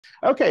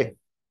Okay,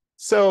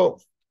 so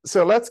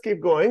let's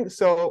keep going.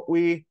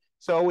 We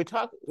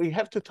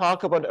have to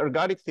talk about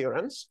ergodic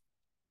theorems.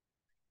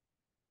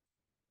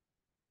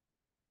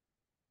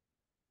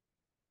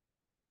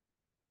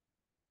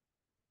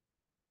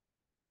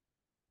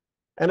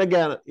 And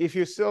again, if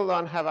you still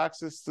don't have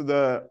access to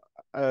the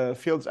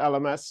fields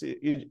LMS,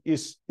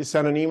 you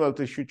send an email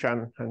to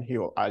Shuchan and he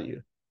will add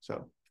you.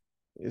 So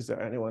is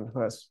there anyone who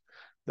has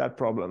that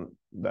problem?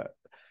 That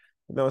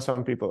no,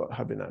 some people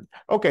have been added.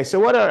 Okay, so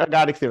what are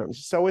ergodic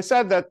theorems? So we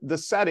said that the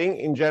setting,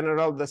 in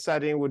general, the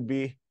setting would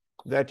be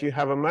that you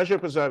have a measure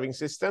preserving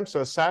system,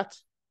 so a set,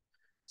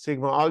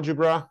 sigma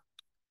algebra,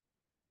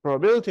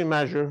 probability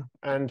measure,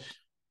 and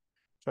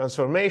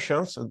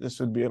transformation. So this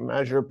would be a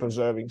measure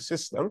preserving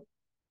system.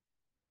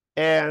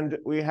 And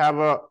we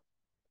have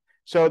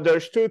so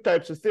there's two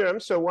types of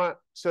theorems. So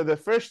the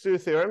first two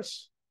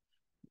theorems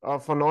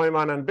of von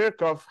Neumann and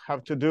Birkhoff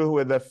have to do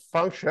with a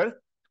function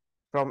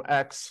from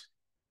X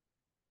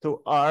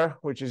to R,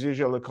 which is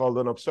usually called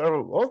an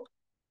observable.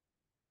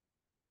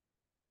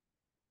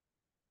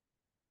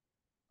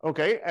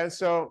 Okay, and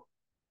so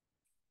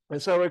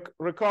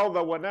recall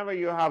that whenever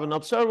you have an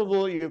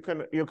observable, you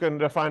can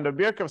define the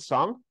Birkhoff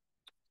sum.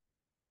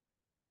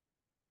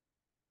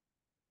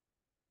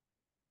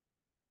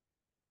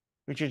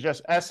 Which is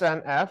just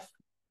SNF,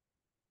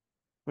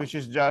 which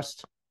is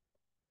just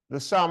the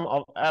sum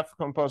of F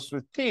composed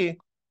with T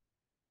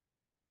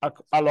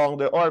along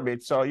the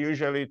orbit. So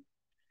usually,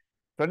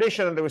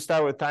 traditionally, we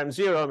start with time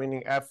 0,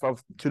 meaning F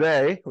of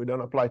today. We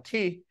don't apply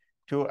T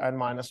to n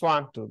minus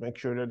 1 to make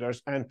sure that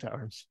there's n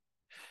terms.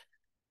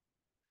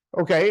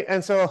 Okay,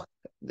 and so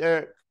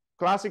the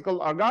classical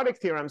ergodic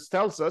theorems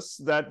tells us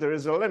that there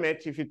is a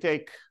limit. If you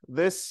take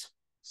this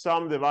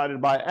sum divided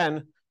by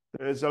n,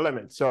 there is a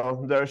limit.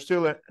 So there's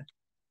still a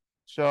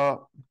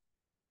so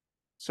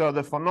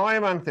the von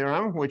Neumann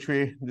theorem, which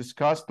we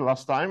discussed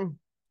last time,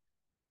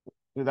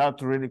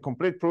 without really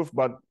complete proof,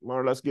 but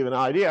more or less give an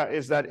idea,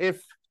 is that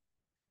if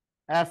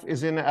F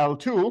is in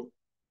L2,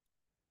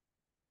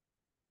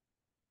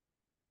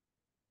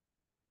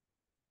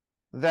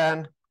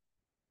 then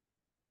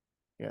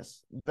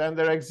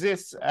there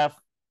exists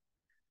F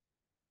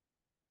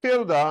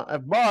tilde,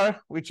 F bar,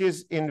 which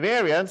is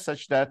invariant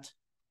such that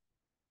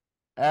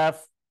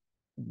F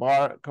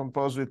bar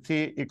composed with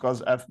T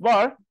equals F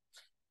bar,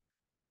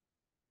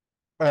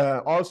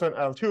 also in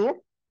L2,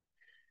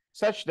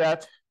 such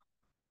that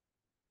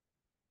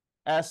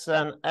S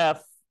and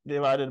F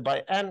divided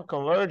by n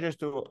converges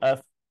to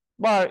F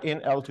bar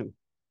in L2.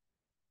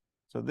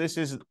 So this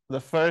is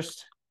the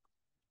first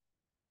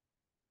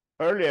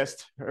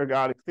earliest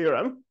ergodic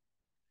theorem,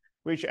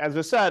 which, as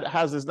I said,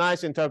 has this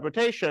nice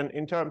interpretation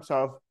in terms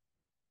of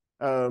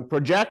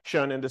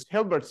projection in this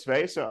Hilbert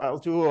space. So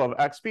L2 of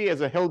XP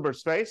is a Hilbert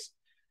space,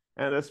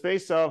 and the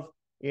space of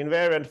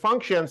invariant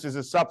functions is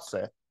a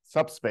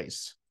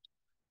subspace,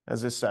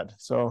 as I said.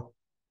 So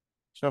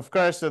of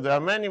course, there are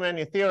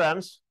many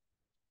theorems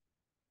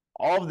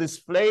of this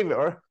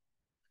flavor.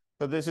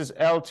 So this is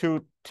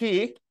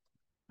L2T,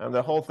 and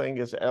the whole thing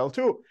is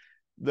L2.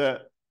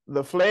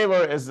 The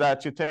flavor is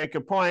that you take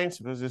a point,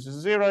 because this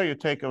is 0, you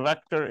take a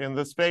vector in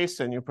the space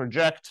and you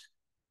project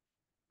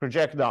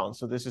down.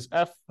 So this is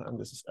F and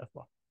this is F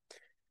bar.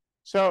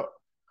 So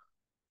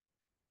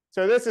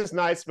this is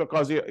nice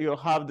because you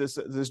have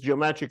this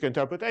geometric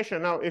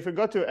interpretation. Now, if you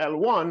go to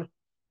L1,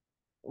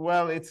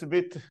 well, it's a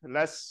bit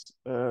less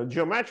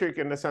geometric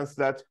in the sense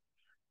that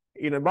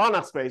in a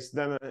Banach space,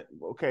 then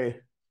okay,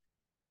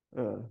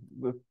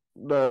 the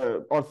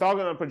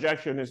orthogonal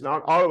projection is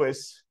not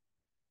always.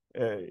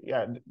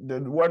 The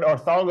word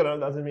orthogonal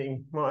doesn't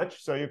mean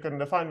much, so you can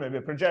define maybe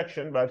a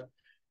projection, but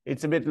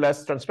it's a bit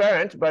less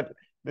transparent. But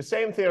the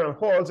same theorem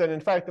holds, and in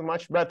fact, a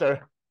much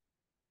better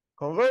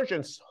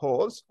convergence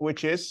holds,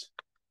 which is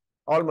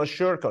almost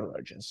sure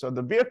convergence. So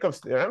the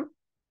Birkhoff theorem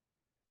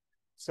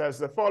says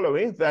the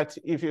following, that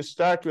if you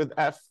start with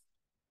F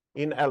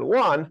in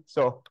L1,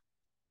 so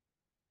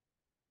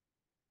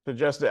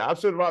just the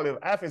absolute value of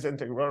F is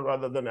integral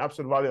rather than the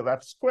absolute value of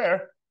F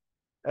squared,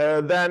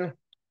 then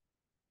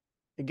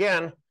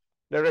again,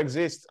 there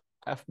exists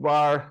F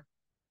bar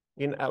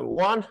in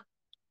L1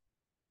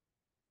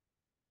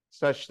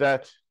 such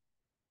that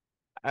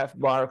F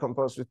bar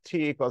composed with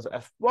T equals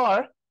F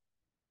bar.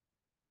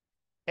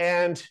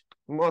 And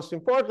most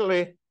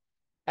importantly,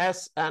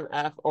 S and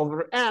F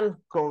over N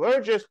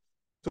converges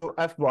to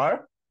F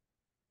bar.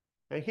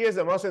 And here's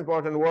the most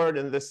important word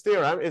in this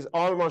theorem, is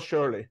almost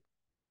surely.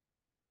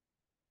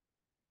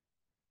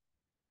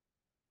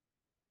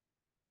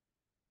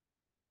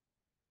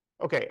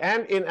 Okay,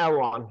 and in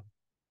L1.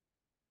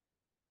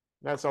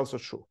 That's also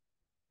true.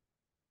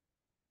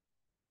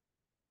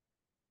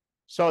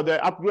 So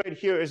the upgrade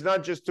here is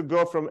not just to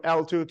go from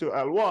L2 to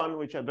L1,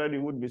 which already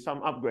would be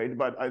some upgrade,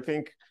 but I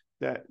think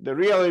that the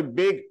really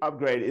big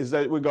upgrade is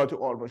that we go to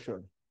almost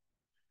surely.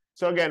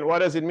 So again, what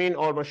does it mean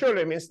almost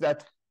surely? It means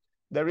that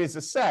there is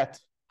a set,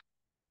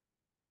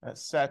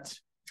 X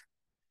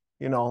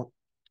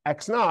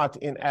naught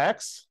in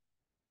X,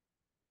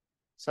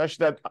 such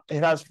that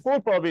it has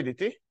full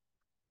probability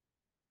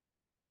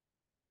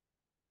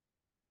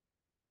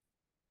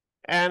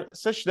And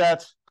such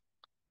that,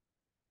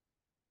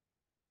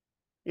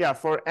 yeah,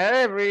 for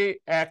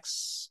every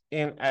x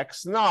in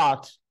x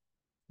naught,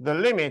 the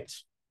limit,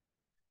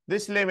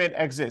 this limit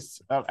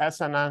exists of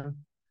Sn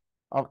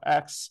of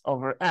x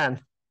over n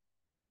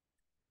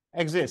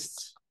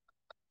exists.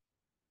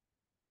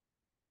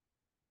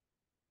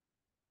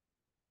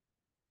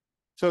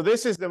 So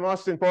this is the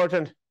most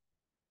important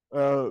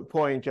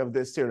point of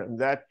this theorem,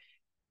 that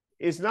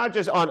it's not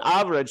just on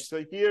average.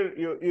 So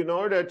here, in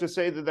order to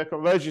say that the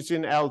convergence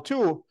in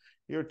L2,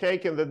 you're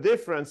taking the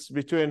difference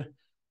between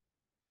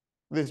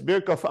this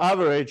Birkhoff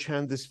average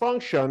and this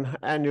function,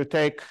 and you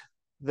take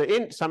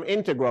some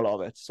integral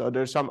of it. So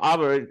there's some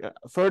average,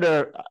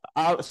 further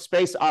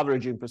space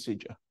averaging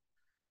procedure.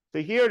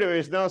 So here there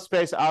is no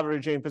space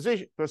averaging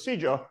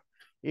procedure.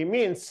 It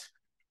means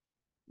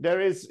there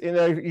is in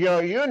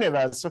your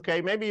universe,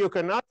 okay, maybe you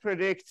cannot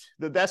predict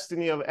the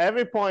destiny of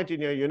every point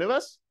in your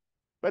universe,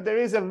 but there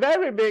is a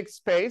very big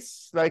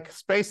space, like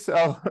space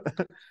of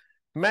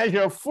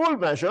measure, full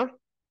measure.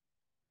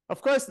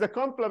 Of course, the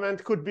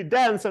complement could be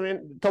dense. I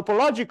mean,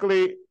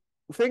 topologically,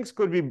 things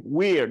could be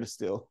weird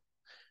still.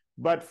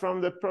 But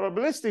from the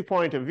probabilistic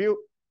point of view,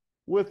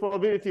 with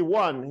probability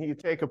 1, you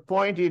take a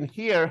point in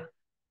here,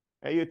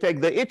 and you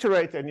take the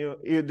iterate,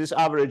 and this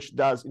average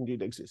does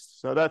indeed exist.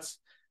 So that's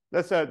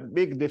a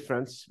big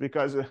difference,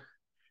 because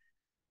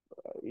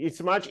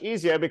it's much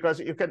easier, because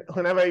you can,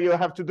 whenever you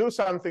have to do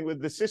something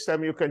with the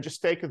system, you can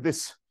just take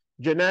this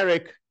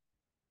generic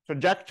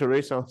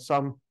trajectory, so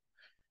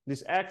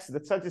this x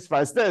that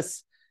satisfies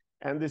this,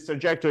 and this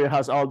trajectory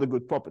has all the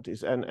good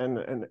properties,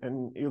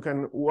 and you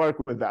can work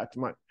with that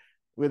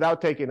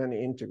without taking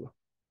any integral.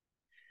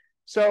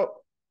 So,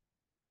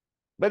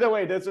 by the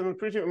way, there's a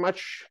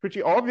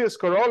pretty obvious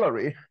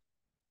corollary,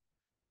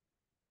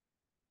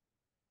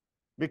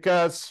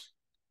 because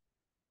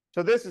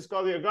so this is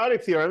called the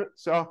ergodic theorem.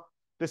 So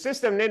the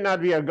system need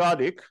not be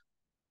ergodic,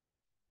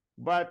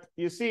 but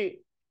you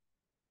see,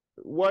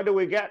 what do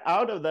we get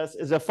out of this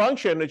is a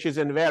function which is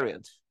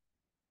invariant.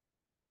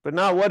 But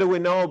now, what do we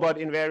know about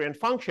invariant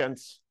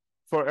functions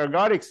for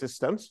ergodic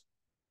systems?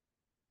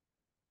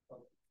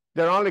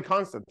 They're only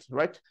constant,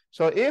 right?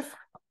 So if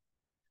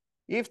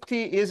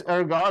t is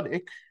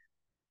ergodic,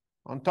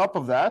 on top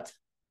of that,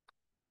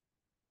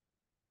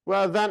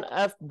 well, then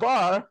f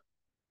bar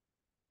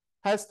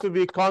has to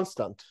be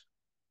constant.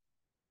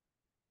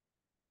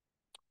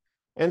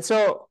 And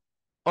so,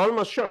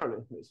 almost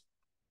surely.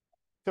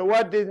 So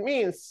what this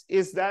means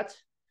is that,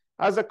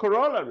 as a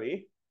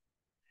corollary,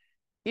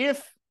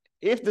 if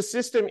the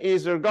system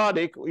is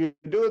ergodic, you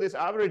do this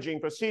averaging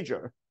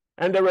procedure,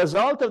 and the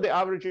result of the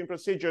averaging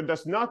procedure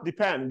does not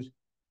depend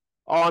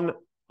on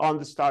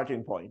the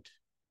starting point.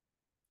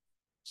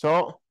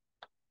 So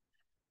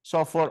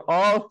for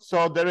all,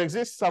 so there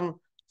exists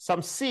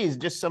some c's,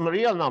 just some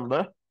real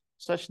number,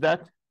 such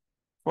that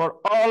for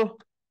all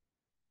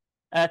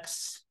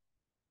x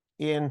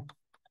in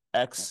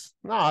x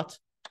naught,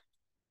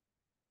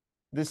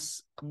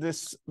 this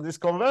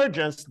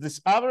convergence,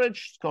 this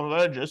average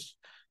converges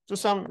to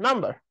some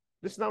number.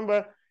 This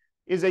number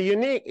is a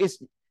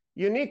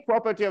unique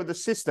property of the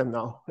system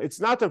now. It's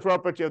not a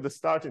property of the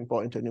starting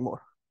point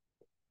anymore.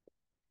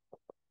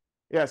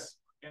 Yes?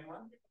 Can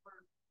one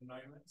recover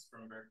Neumann's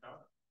from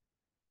Birkhoff?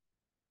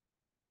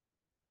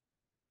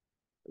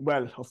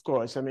 Well, of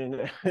course. I mean,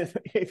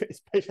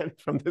 especially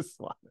from this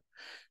one.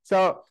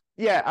 So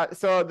yeah,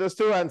 so there's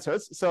two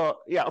answers. So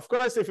yeah, of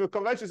course, if it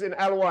converges in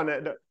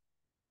L1,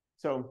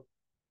 so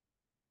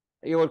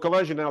you will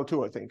converge in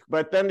L2, I think.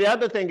 But then the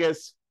other thing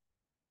is,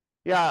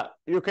 yeah,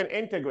 you can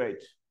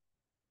integrate,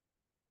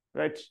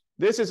 right?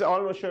 This is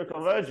almost sure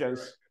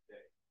convergence.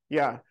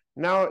 Yeah.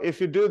 Now, if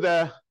you do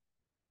the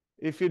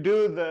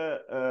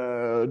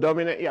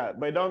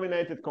by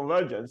dominated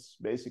convergence,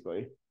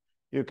 basically,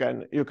 you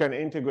can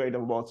integrate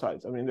on both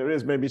sides. I mean, there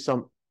is maybe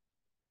some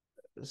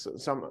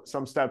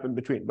step in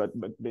between, but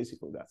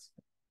basically that's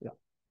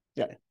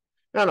yeah.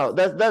 No,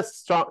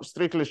 that's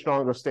strictly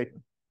stronger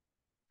statement.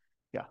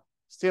 Yeah.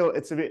 Still,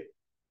 it's a bit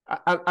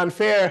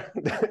unfair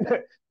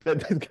that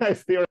this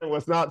guy's theorem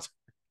was not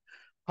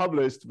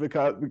published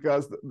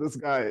because this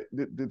guy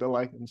didn't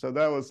like him. So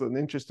that was an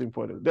interesting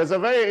point. There's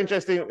an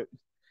interesting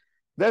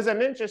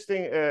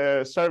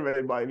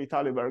survey by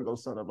Vitaly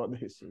Bergelson about the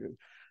history of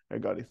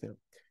ergodic theorem.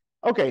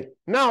 Okay,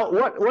 now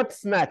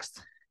what's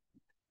next?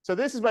 So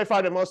this is by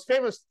far the most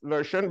famous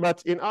version,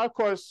 but in our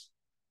course,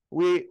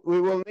 we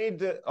will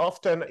need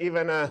often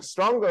even a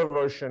stronger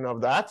version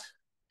of that,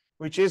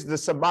 which is the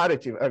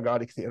subadditive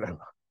ergodic theorem,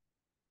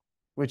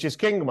 which is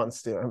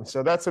Kingman's theorem.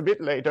 So that's a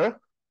bit later,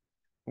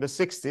 in the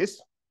 60s,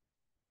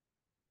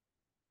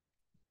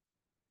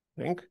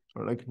 I think,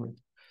 or like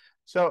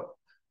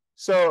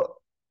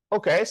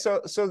okay, so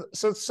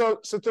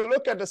to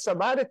look at the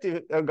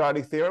subadditive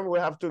ergodic theorem, we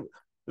have to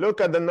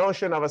look at the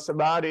notion of a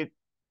subadditive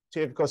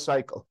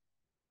cocycle.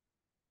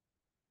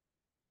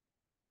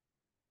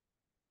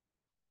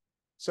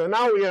 So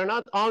now we are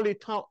not only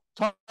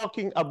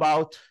talking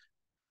about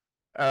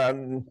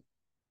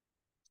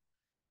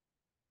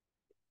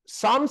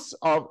sums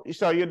of,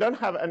 so you don't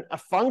have a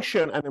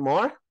function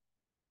anymore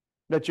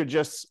that you're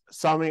just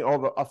summing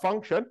over a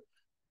function,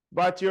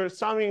 but you're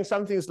summing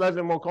something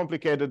slightly more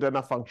complicated than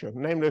a function,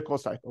 namely a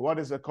cocycle. What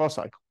is a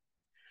cocycle?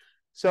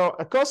 So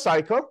a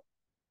cocycle,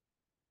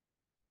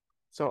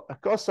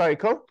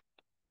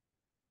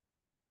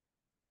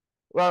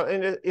 well,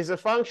 it is a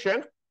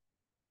function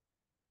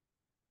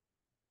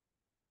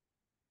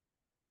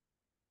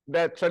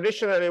that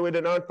traditionally we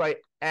denote by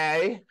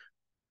A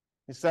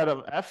instead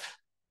of F,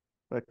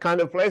 but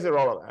kind of plays a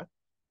role of that.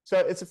 So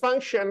it's a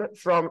function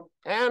from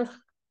n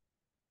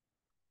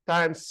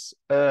times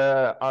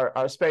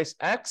our space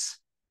X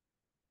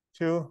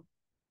to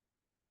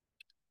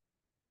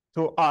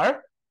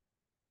R.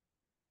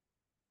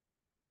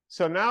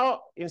 So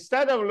now,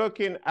 instead of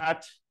looking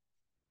at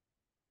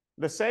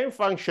the same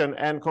function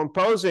and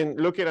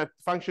looking at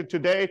function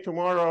today,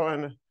 tomorrow,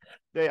 and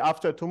day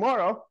after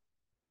tomorrow,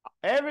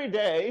 every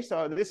day,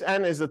 so this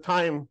n is the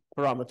time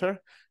parameter,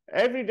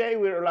 every day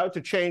we're allowed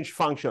to change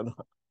function,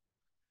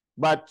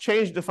 but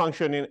change the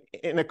function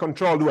in a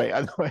controlled way,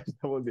 otherwise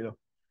there will be no.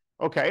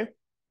 Okay.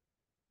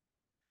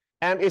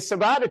 And it's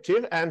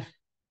subadditive,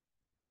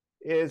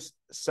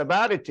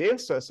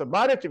 so a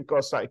subadditive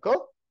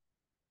cocycle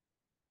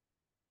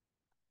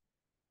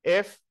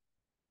if,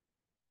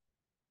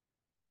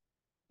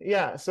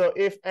 so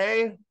if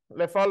A,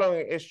 the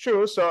following is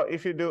true, so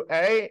if you do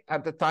A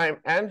at the time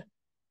n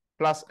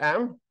plus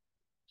m,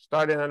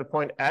 starting at the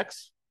point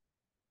x,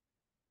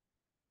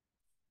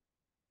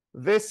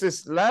 this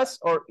is less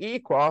or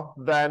equal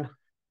than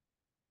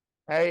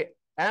A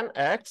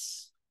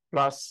nx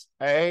plus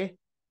A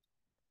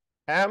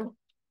m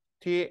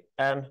t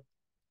n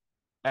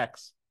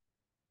x.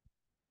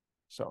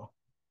 So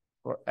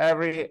for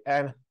every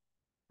n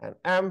and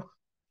m,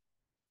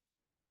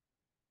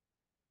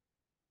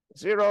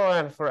 0,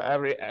 and for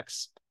every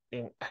x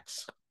in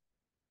x.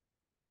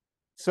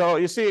 So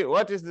you see,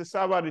 what is the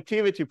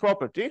subadditivity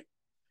property?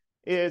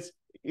 Is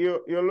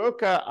you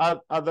look at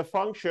the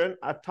function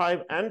at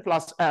time n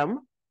plus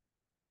m.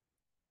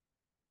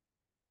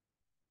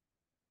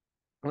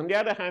 On the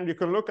other hand, you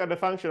can look at the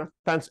function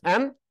times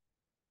n,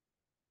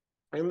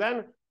 and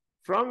then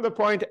from the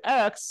point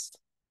x,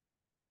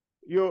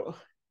 you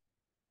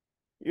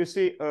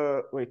see,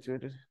 wait,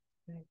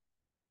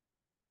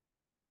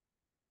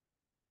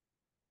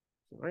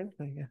 right?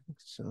 Yeah,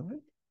 so.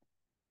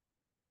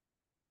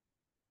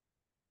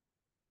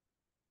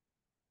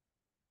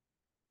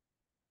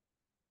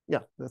 Yeah,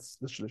 that's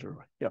literally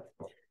right. Yeah,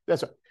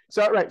 that's right.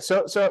 So right.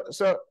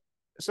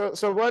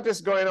 So what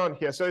is going on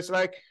here? So it's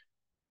like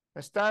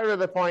I start at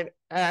the point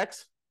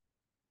x.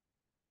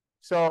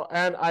 So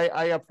and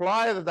I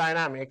apply the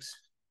dynamics,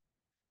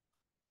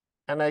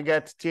 and I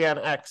get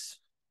Tnx.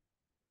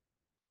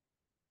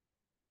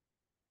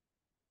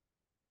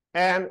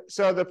 And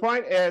so the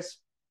point is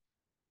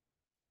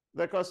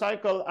the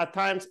cocycle at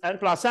times n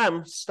plus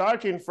m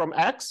starting from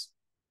x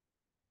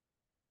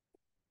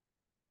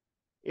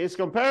is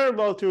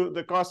comparable to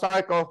the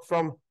cocycle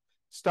from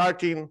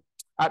starting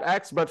at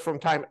x but from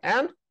time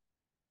n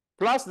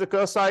plus the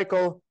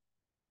cocycle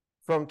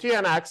from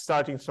Tnx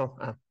starting from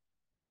m.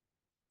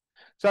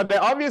 So the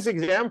obvious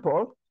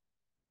example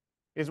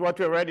is what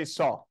we already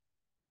saw.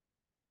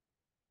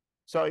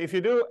 So if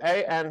you do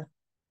a n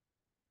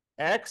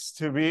x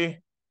to be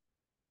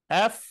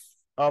f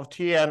of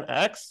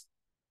Tnx,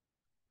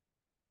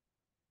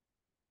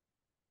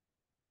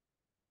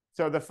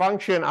 so the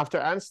function after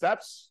n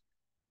steps,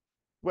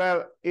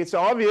 well, it's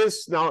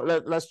obvious. Now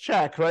let's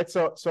check, right?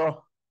 So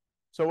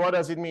what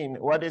does it mean?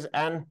 What is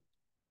n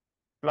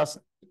plus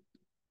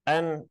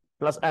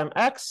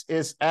mx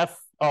is f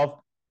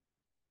of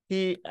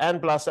Tn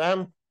plus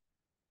m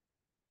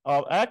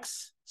of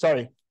x.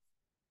 Sorry,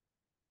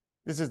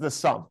 this is the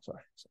sum. Sorry,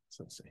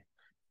 so let's see.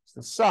 It's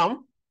the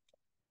sum.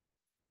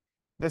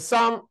 The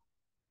sum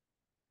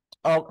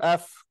of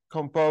f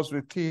composed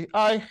with Ti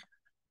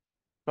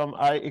from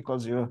I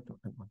equals 0 to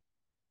n1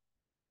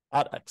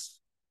 at x.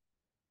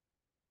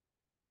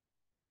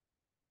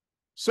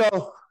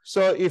 So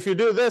if you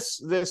do this,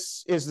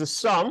 this is the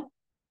sum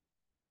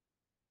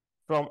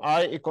from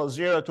I equals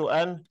 0 to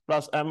n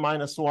plus m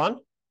minus 1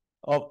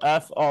 of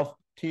f of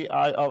Ti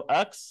of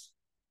x.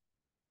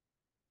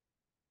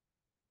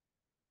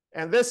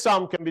 And this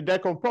sum can be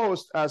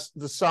decomposed as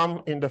the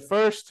sum in the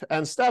first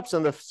n steps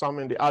and the sum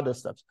in the other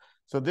steps.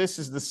 So this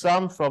is the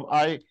sum from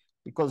I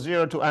equals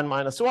 0 to n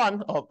minus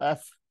 1 of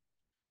f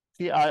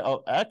Ti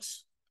of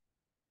x.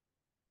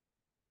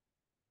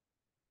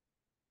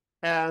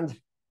 And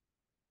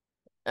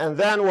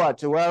then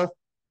what? Well,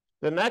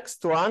 the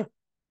next one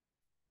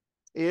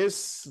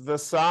is the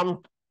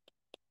sum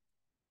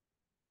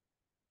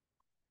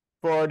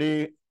for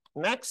the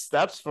next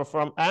steps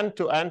from n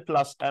to n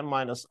plus m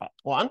minus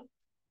 1.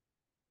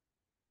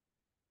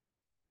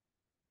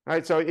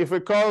 Right, so if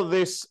we call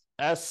this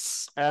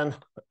S and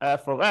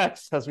f of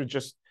x, as we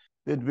just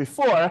did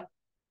before,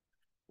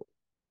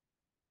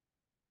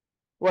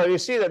 well, you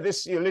see that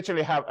this, you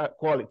literally have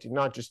equality,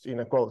 not just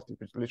inequality,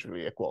 but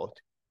literally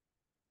equality.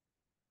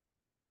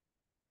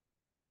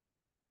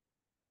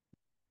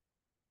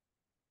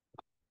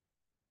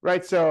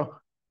 right? So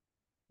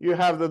you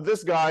have that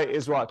this guy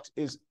is what?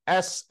 Is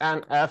S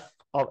and F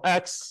of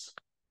X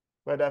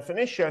by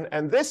definition,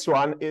 and this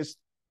one is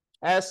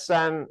S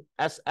and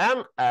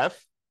SMF,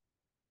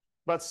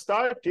 but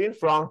starting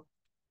from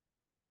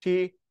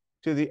T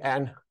to the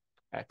N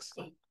X.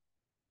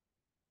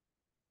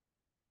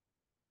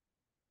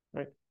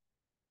 Right?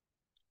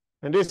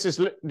 And this is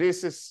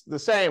the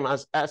same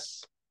as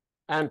S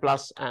N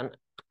plus N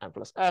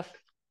plus F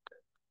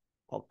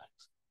of X.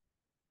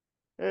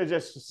 It's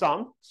just a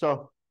sum.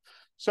 So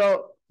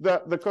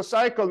the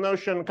cocycle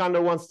notion kind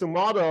of wants to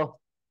model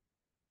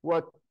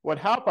what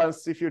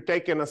happens if you're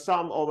taking a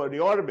sum over the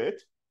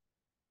orbit,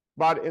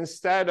 but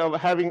instead of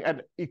having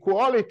an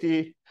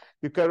equality,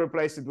 you can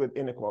replace it with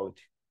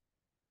inequality.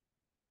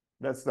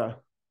 That's the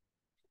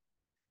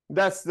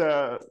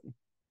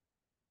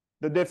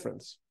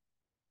difference.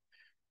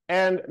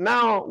 And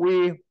now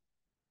we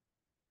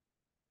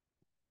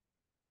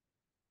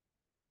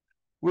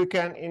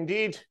can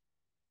indeed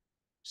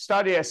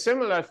study a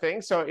similar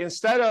thing. So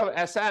instead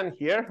of Sn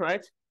here,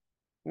 right,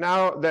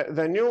 now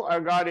the new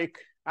ergodic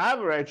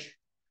average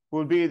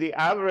will be the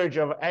average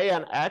of A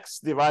and X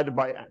divided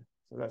by N.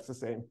 So that's the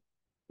same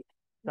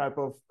type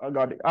of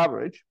ergodic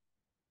average.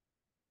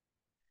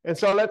 And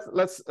so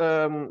let's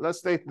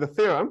state the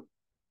theorem.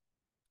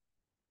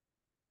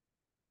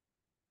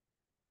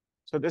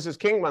 So this is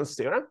Kingman's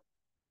theorem.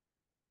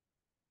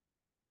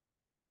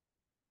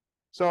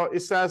 So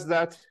it says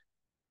that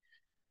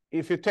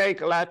if you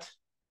let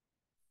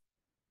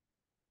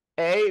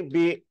A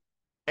be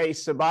a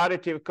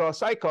subadditive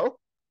cocycle,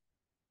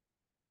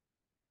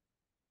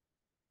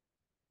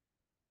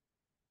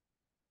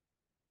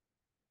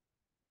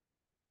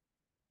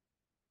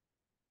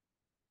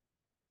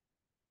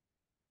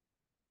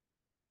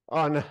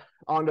 on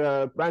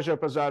the measure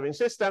preserving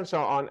system, so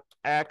on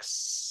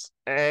X,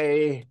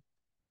 A,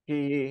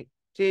 P,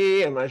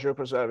 T, a measure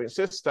preserving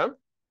system,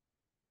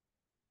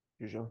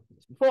 usually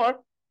before.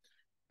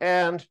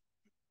 And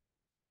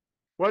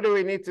what do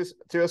we need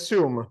to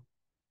assume?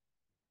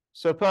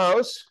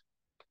 Suppose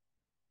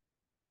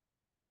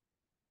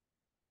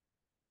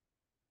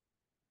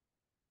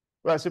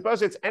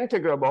it's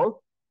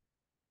integrable,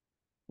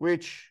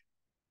 which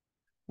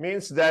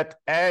means that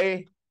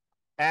A,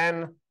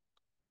 N,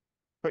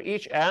 for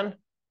each N,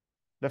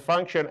 the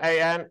function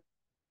AN,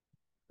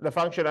 the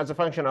function as a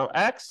function of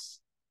X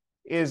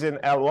is in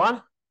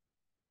L1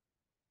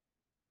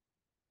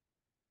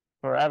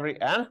 for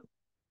every N.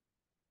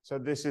 So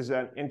this is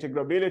an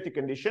integrability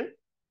condition,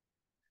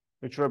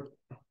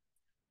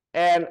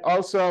 and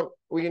also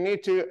we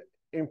need to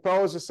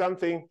impose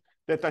something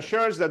that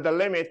assures that the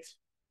limit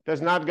does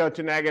not go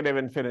to negative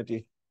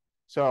infinity.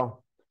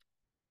 So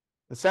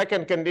the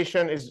second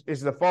condition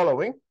is the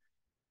following,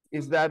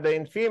 is that the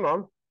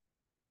infimum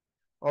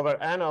over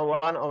N or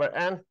 1 over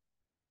N,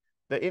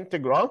 the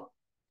integral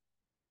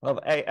of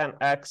A n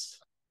X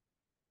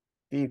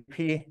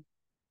dp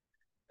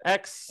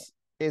X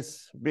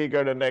is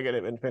bigger than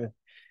negative infinity.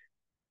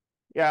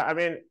 Yeah, I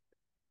mean,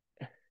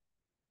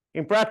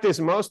 in practice,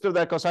 most of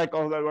the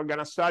cocycles that we're going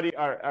to study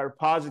are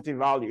positive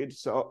valued.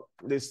 So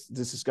this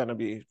is going to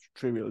be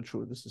trivial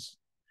true. This is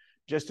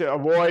just to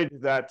avoid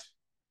that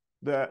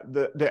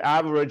the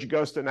average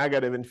goes to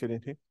negative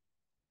infinity.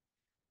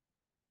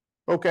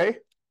 Okay.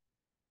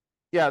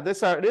 Yeah,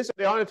 these are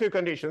the only two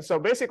conditions. So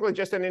basically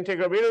just an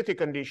integrability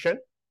condition.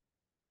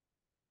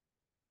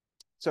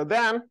 So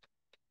then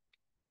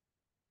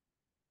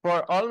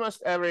for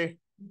almost every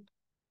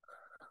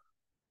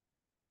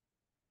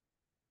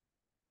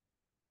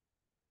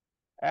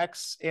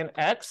X in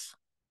X,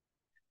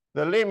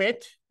 the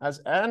limit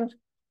as N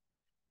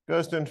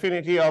goes to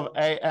infinity of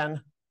A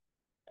n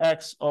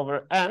X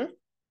over N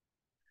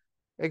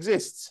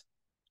exists.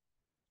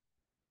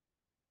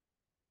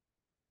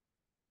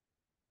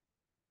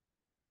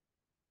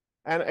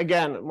 And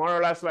again, more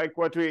or less like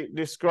what we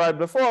described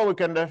before,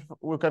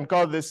 we can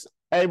call this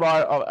A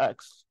bar of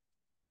X.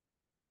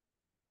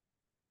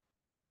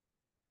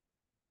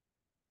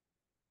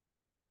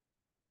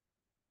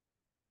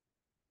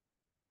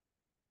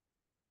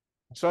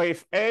 So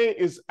if A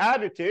is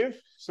additive,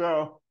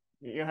 so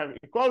you have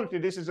equality,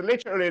 this is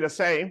literally the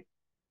same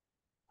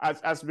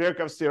as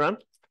Birkhoff's theorem.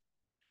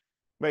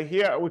 But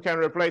here we can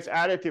replace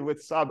additive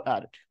with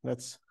subadditive.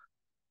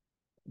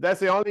 That's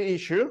the only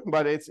issue,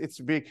 but it's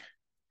a big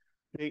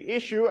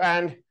issue.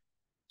 And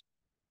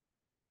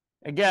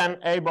again,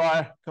 A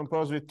bar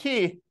composed with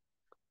T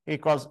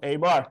equals A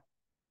bar.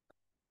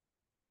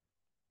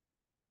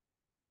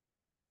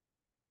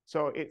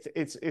 So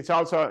it's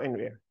also in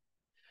there.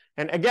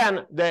 And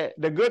again,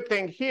 the good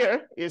thing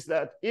here is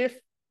that if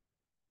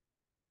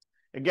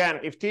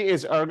T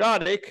is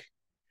ergodic,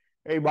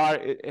 A bar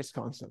is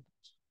constant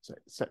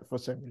for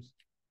some reason.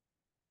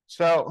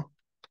 So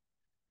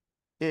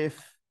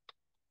if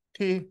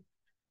T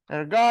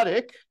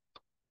ergodic,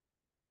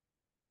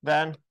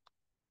 then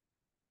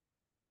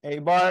A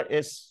bar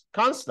is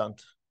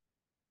constant.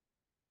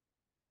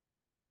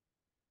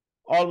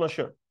 Almost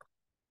sure.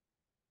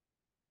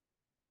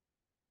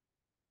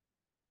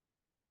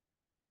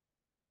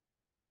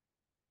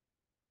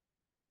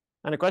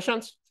 Any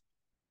questions?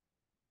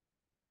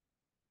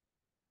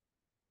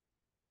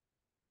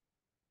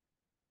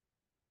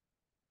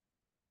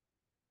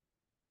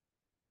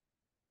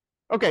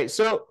 Okay,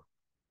 so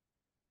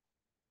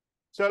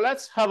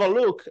let's have a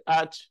look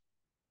at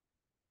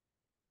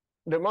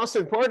the most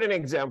important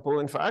example,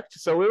 in fact.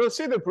 So we will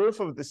see the proof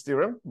of this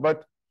theorem,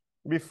 but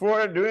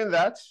before doing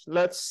that,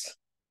 let's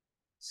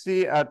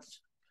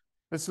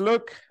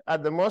look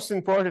at the most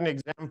important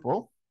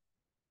example,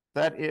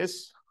 that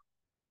is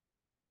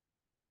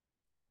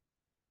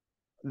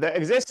the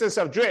existence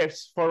of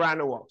drifts for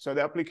random walks. So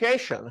the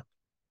application,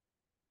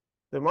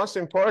 the most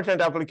important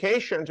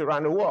application to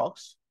random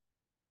walks,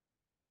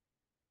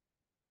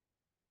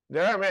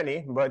 there are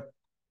many, but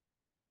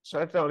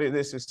certainly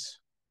this is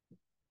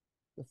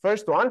the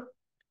first one.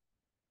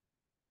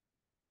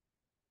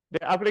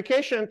 The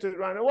application to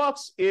random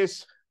walks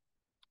is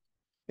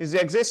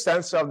the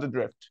existence of the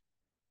drift.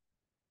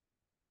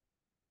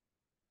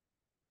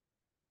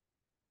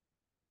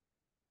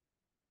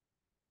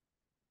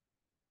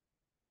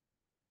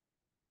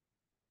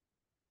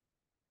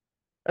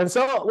 And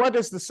so what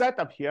is the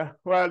setup here?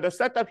 Well, the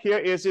setup here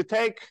is you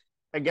take,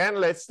 again,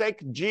 let's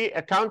take G,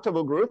 a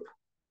countable group,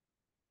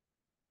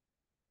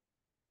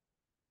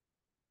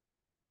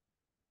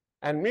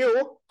 and mu,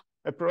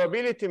 a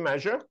probability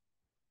measure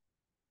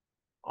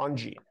on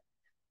G.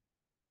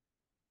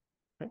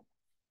 Okay.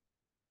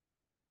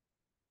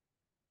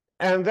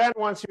 And then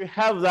once we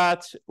have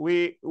that,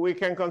 we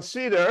can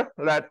consider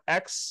let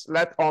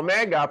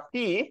omega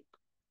p,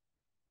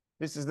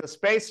 this is the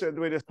space that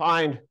we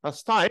defined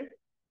as time,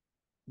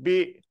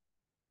 be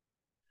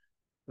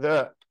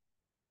the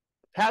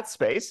path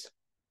space,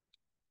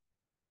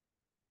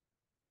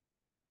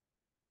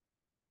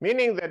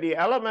 meaning that the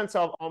elements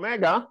of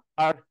omega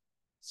are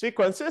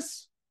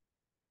sequences,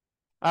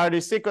 are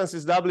the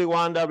sequences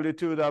W1,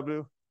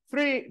 W2,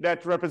 W3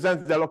 that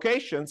represent the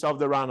locations of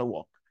the random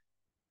walk.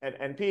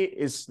 And P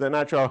is the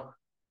natural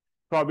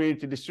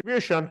probability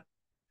distribution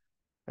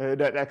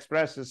that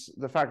expresses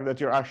the fact that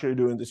you're actually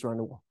doing this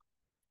random walk.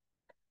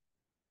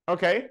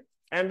 Okay,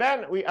 and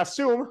then we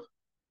assume,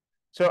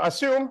 so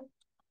assume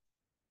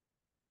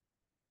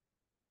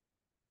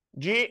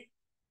G,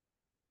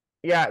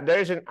 yeah, there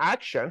is an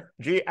action,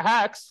 G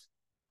acts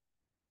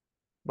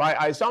by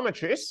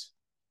isometries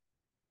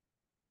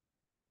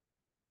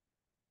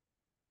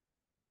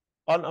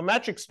on a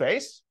metric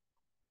space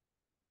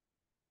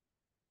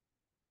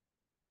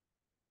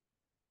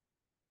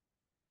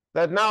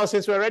that now,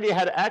 since we already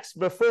had X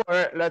before,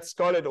 let's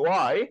call it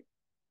Y,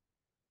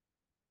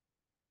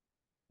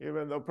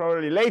 even though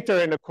probably later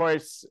in the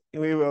course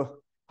we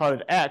will call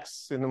it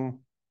X in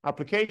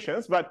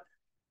applications, but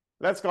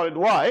let's call it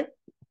Y.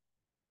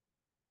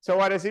 So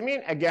what does it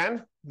mean?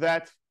 Again,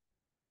 that,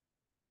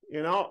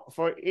 you know,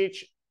 for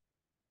each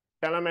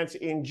element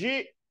in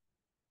G,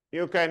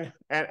 you can,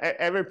 and at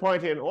every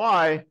point in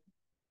Y,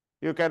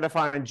 you can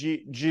define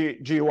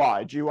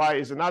GY. GY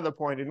is another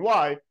point in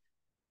Y,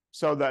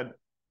 so that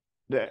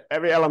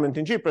every element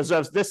in G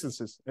preserves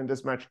distances in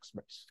this metric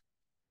space.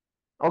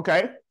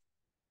 Okay.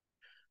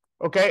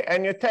 Okay,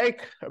 and you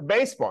take a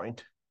base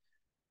point.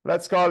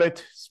 Let's call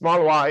it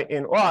small y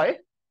in Y,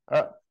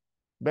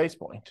 base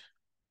point,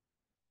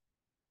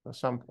 or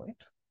some point.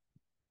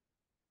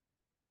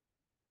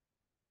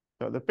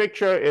 So the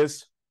picture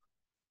is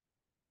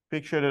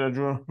picture that I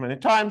drew many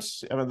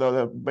times, even though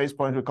the base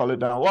point, we call it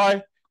now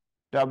Y,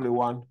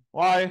 W1,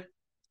 Y,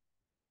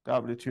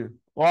 W2,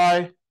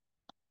 Y,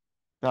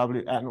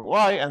 Wn,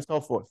 Y, and so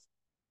forth.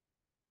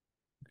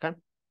 Okay.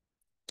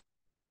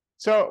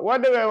 So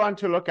what do we want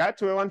to look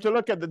at? We want to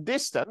look at the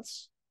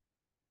distance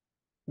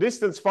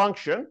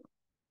function,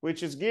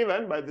 which is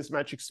given by this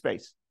metric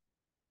space.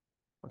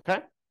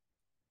 Okay.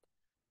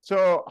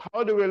 So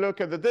how do we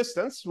look at the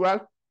distance?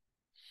 Well,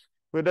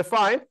 we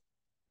define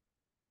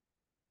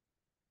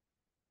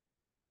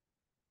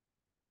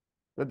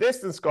the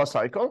distance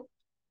cocycle.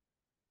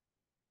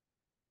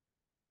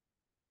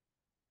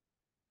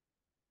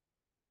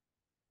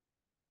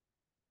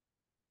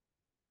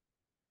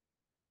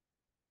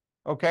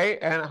 Okay,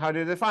 and how do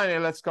you define it?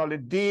 Let's call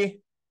it D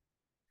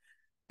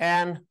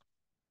and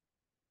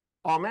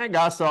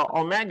omega. So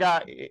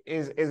omega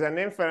is an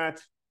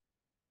infinite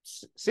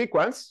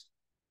sequence.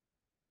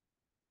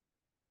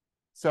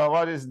 So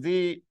what is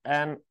D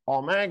and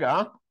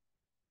omega?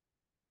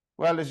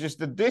 Well, it's just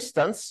the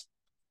distance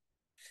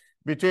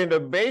between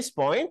the base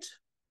point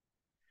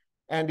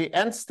and the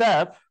end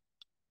step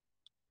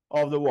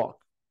of the walk.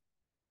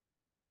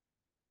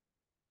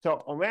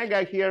 So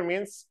omega here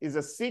means is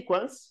a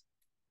sequence.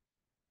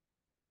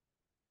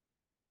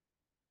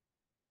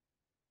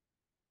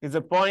 It's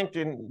a point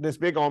in this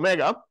big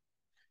omega.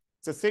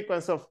 It's a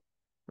sequence of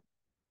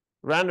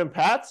random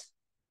paths.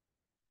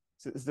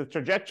 It's the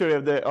trajectory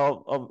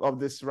of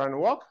this random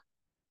walk.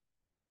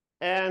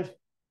 And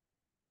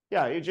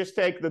yeah, you just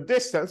take the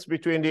distance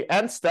between the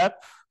end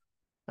step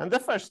and the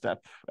first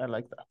step, and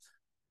like that.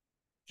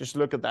 Just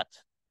look at that.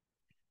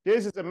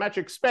 This is a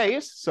metric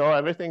space, so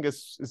everything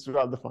is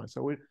well defined.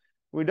 So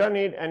we don't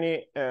need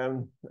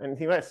anything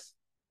less.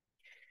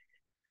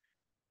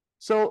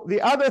 So the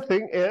other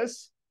thing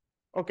is,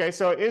 okay,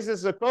 so is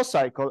this a closed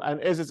cycle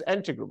and is it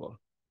integrable?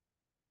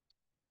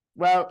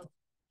 Well,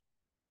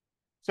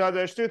 so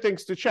there's two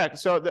things to check.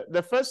 So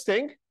the first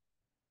thing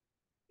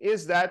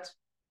is that,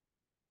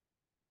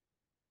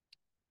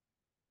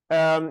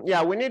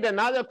 yeah, we need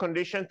another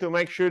condition to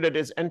make sure that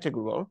it's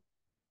integrable.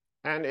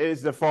 And it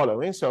is the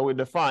following. So we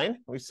define,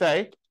 we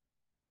say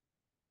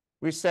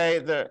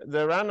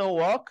the run or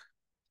walk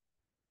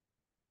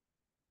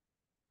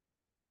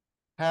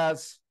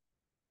has,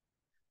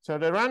 so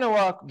the run or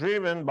walk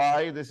driven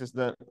by, this is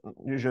the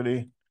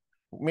usually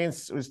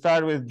means we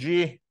start with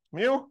G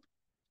mu,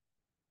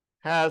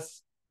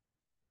 has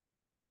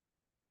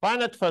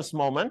finite first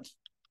moment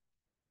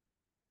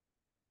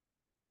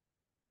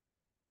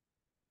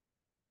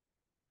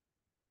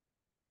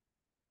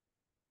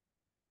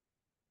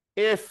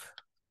if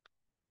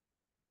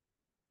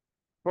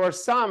for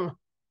some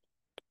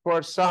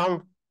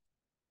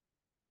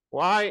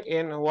y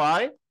in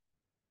y,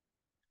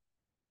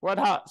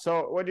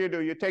 so what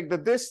do? You take the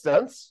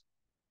distance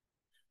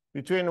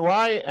between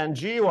y and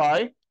gy,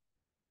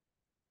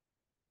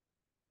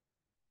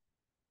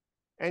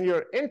 and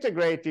you're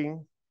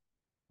integrating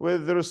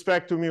with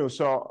respect to mu.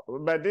 So,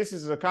 but this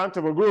is a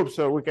countable group,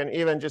 so we can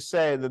even just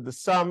say that the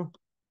sum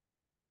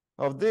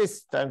of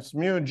this times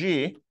mu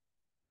g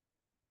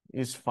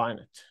is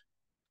finite.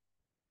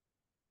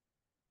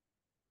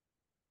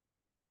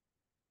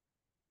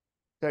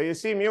 So you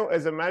see mu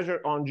as a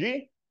measure on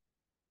G.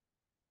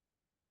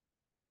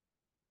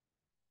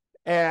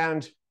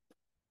 And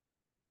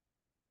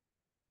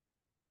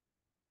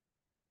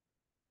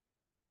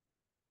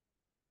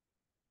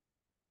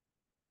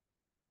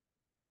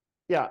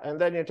yeah,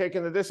 and then you're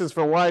taking the distance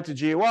from y to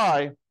gy,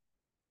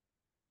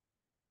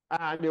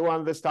 and you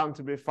want this time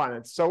to be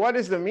finite. So what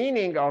is the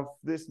meaning of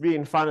this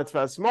being finite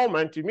first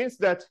moment? It means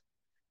that,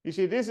 you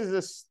see, this is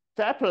the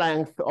step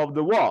length of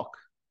the walk.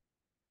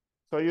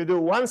 So you do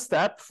one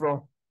step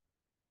from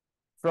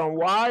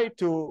y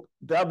to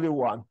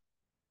w1.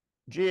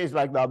 G is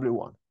like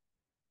w1.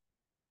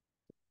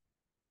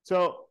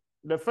 So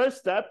the first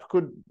step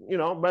could,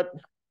 but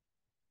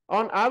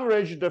on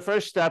average, the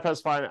first step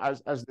has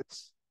as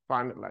this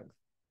finite length.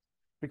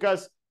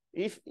 Because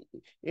if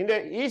in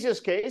the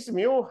easiest case,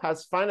 mu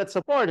has finite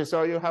support,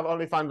 so you have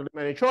only finitely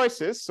many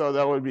choices, so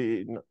that would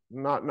be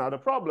not a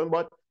problem.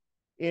 But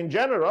in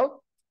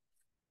general,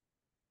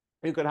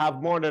 you could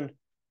have more than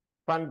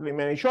finitely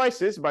many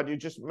choices, but you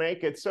just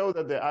make it so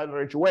that the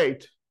average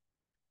weight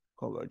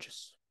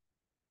converges.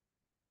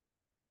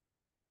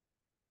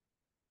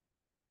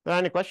 Are there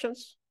any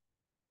questions?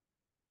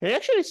 Can you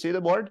actually see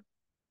the board?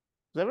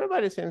 Because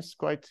everybody seems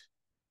quite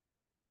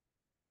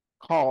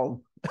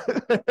calm.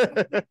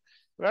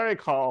 Very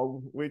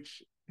calm,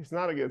 which is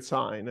not a good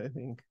sign, I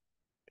think.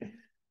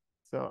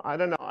 So I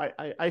don't know.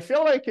 I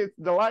feel like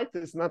the light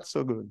is not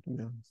so good, to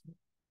be honest.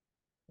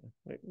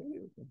 Maybe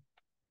we can.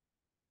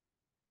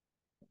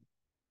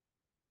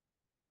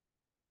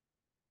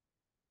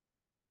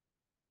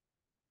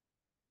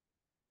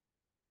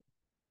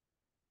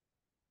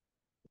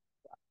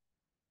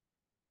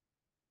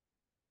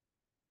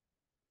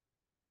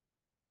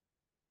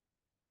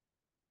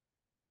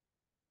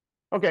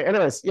 Okay,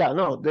 anyways, yeah,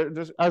 no,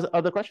 there's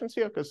other questions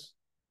here, because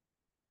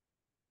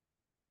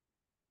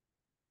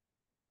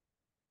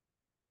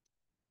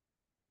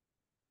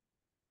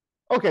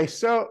okay,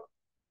 so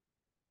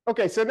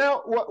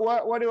now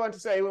what do you want to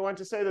say? We want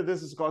to say that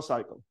this is a closed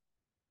cycle.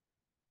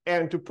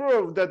 And to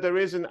prove that there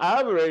is an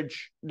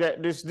average,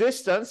 that this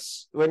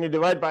distance, when you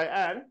divide by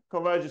n,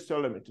 converges to a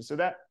limit. So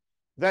that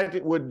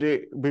would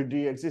be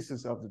the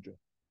existence of the drift.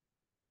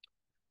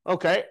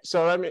 Okay,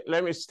 so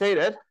let me state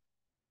it.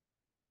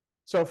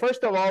 So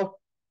first of all,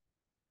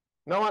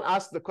 no one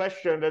asked the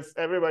question that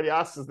everybody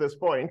asks at this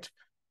point.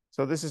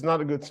 So this is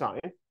not a good sign.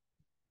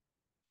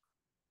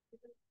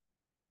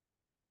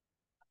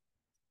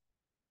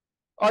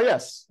 Oh,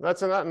 yes,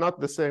 that's not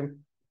the same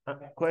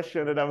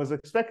question that I was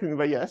expecting,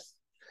 but yes,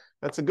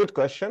 that's a good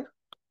question.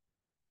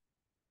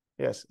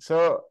 Yes,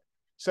 so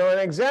an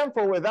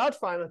example without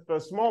finite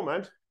first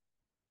moment,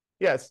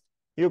 yes,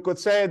 you could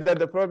say that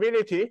the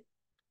probability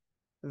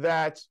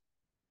that,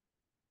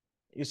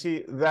 you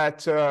see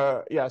that,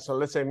 yeah, so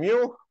let's say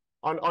mu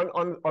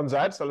on z,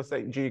 so let's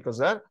say g equals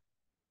z.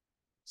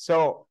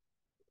 So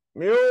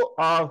mu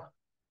of,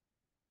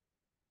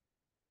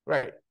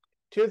 right,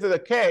 2 to the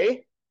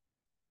k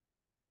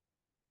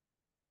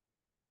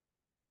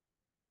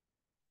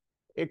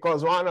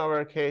equals 1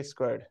 over k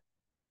squared.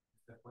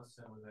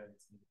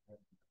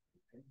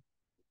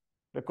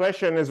 The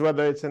question is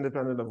whether it's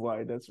independent of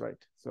y. That's right.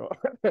 So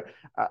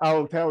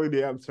I'll tell you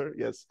the answer.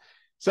 Yes.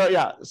 So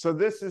yeah. So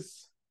this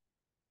is,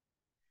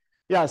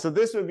 yeah. So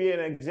this would be an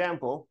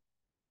example,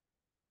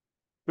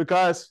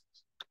 because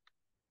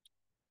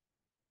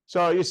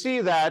so you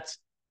see that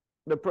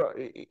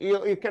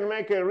you can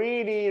make a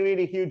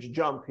really huge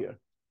jump here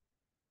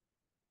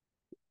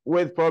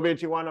with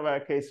probability 1 over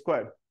k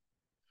squared.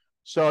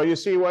 So you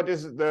see what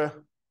is the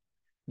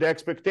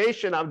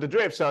expectation of the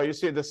drift. So you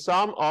see the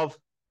sum of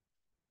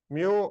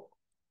mu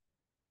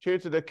 2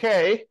 to the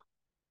k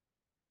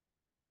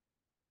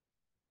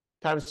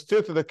times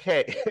 2 to the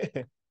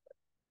k.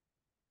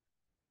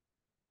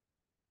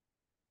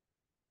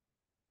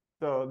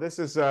 So this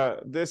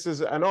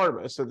is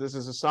enormous. So this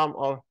is a sum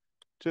of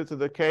 2 to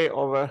the k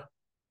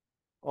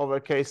over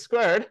k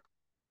squared,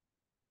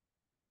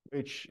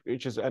 which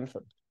is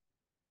infinite.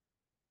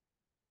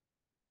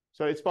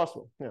 So it's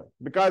possible, yeah,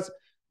 because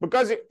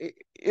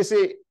you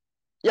see,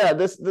 yeah,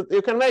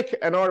 you can make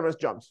enormous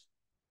jumps.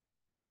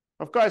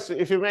 Of course,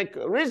 if you make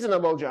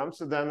reasonable jumps,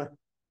 then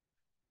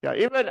yeah,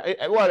 even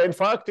well, in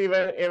fact,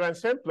 even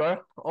simpler.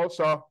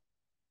 Also,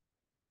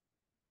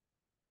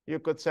 you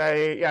could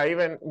say, yeah,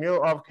 even mu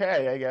of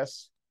k, I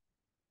guess,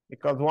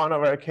 because 1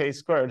 over k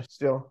squared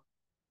still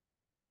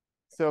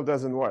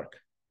doesn't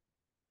work,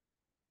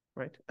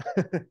 right?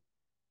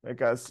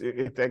 Because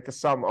you take the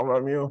sum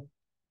over mu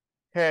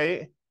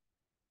k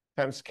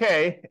times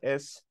k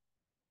is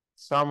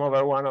sum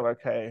over 1 over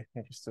k,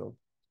 and you still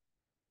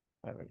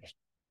have it.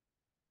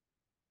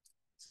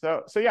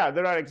 So yeah,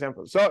 there are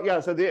examples. So yeah,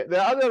 so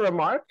the other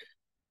remark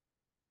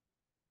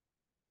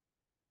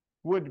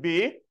would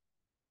be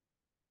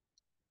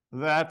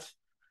that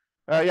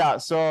yeah,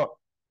 so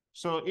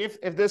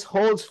if this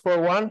holds for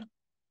one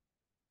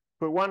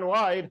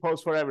y, it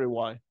holds for every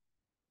y.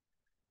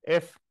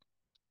 If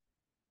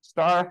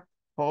star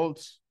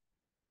holds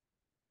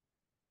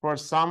for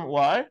some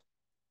y,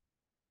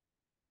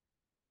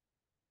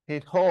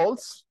 it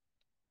holds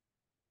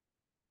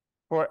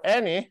for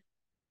any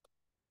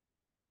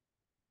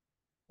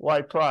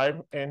y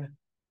prime in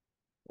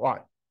y.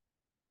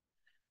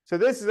 So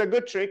this is a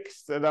good trick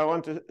that I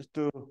want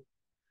to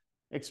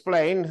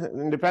explain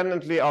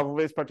independently of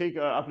this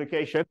particular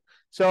application.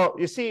 So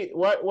you see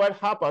what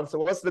happens. So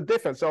what's the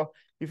difference? So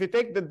if you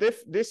take the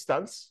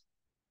distance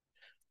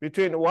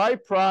between y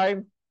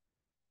prime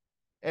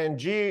and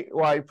gy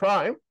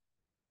prime,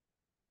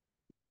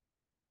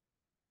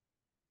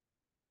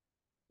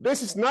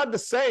 this is not the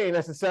same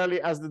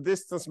necessarily as the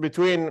distance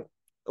between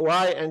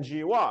y and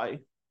gy,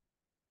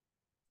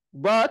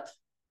 but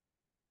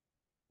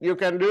you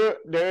can do,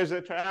 there is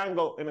a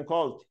triangle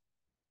inequality,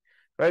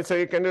 right? So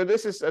you can do,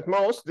 this is at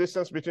most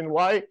distance between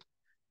y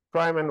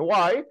prime and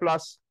y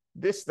plus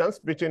distance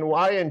between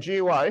y and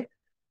gy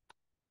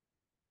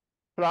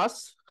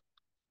plus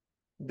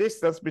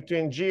distance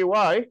between gy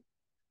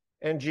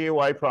and gy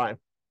prime.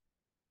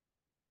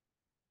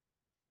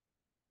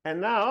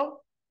 And now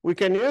we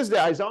can use the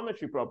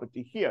isometry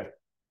property here.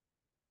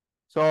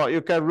 So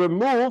you can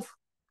remove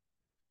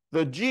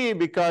the g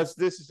because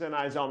this is an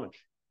isometry.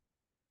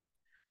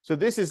 So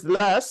this is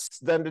less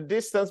than the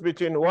distance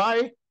between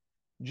y,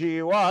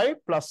 gy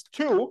plus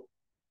 2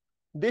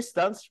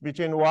 distance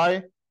between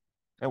y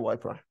and y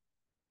prime.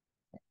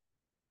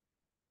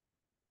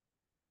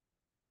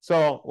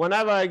 So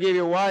whenever I give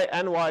you y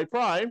and y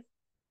prime,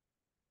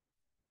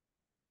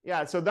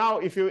 yeah, so now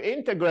if you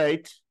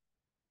integrate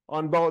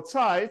on both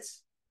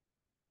sides,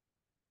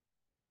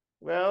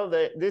 well,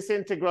 this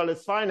integral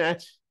is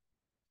finite.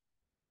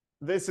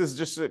 This is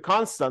just a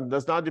constant,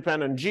 does not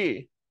depend on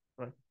g.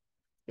 Right?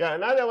 Yeah,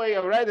 another way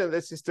of writing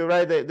this is to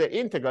write the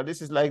integral.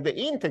 This is like the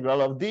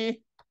integral of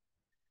dy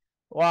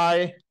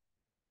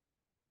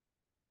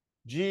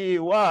gy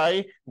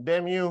d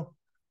mu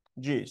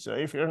g. So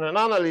if you're an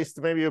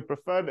analyst, maybe you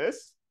prefer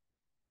this,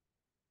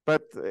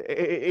 but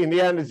in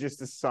the end, it's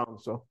just a sum.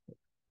 So,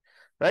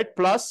 right,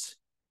 plus,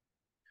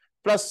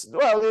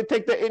 well, you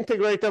take the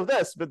integrate of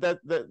this, but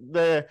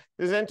this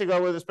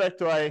integral with respect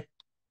to a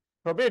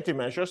probability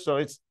measure, so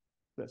it's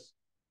this.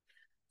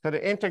 So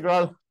the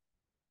integral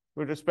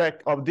with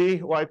respect of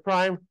dy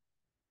prime,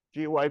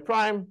 gy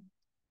prime,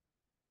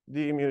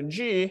 d mu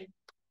g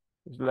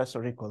is less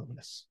or equal to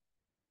this.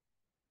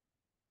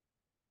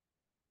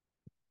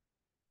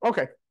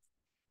 Okay.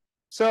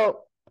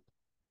 So,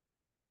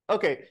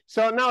 okay.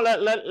 So now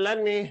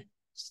let me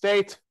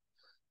state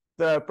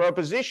the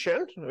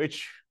proposition,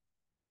 which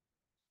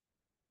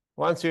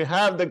once you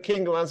have the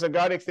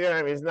King-Lanzagaric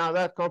theorem is not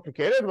that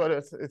complicated, but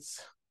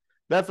it's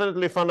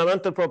definitely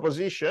fundamental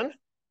proposition.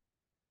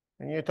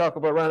 And you talk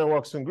about random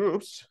walks and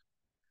groups,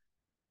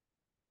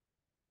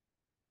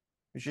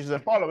 which is the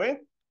following.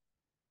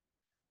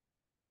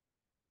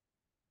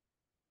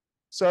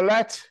 So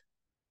let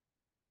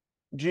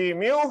G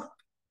mu,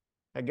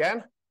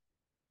 again,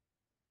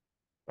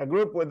 a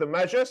group with the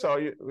measure,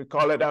 so we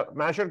call it a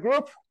measure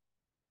group.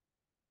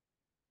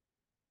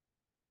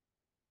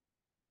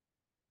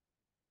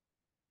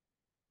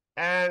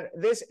 And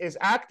this is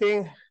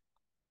acting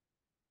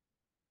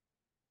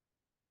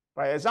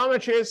by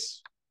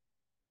isometries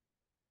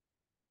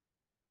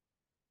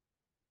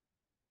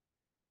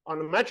on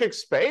a metric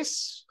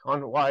space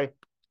on Y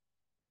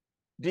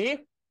D.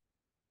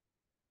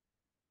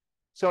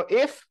 So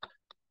if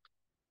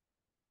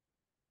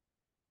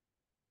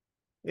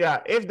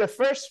the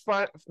first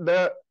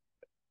the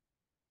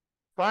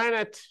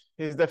finite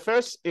is the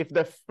first, if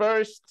the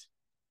first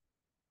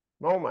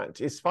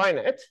moment is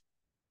finite,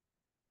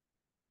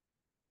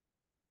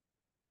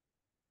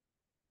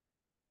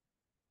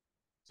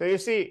 so you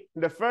see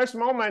the first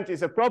moment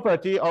is a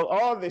property of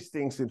all these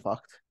things, in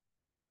fact.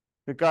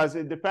 because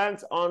it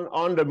depends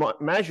on the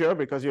measure,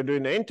 because you're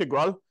doing the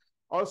integral,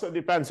 also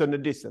depends on the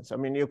distance. I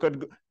mean, you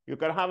could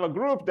have a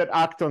group that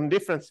act on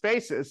different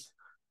spaces,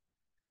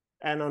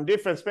 and on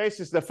different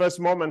spaces, the first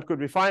moment could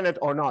be finite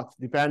or not,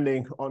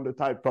 depending on the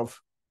type of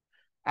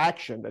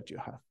action that you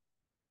have.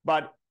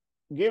 But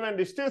given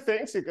these two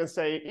things, you can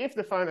say if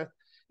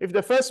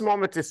the first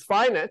moment is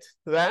finite,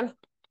 then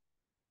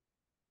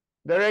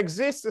there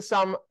exists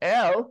some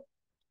L.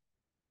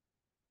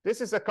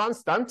 This is a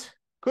constant,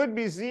 could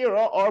be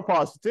 0 or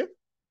positive,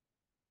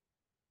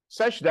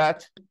 such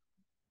that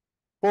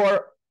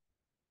for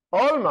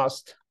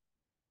almost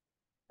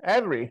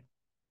every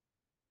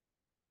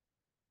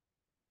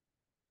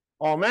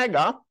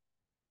omega,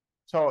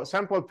 so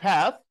sample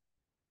path,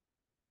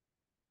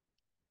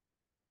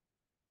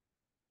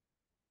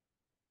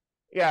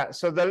 yeah,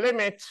 so the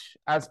limit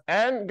as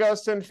n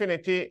goes to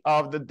infinity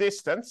of the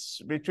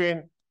distance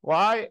between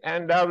y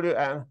and w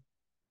and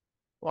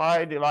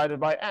y divided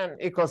by n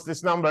equals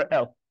this number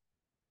L.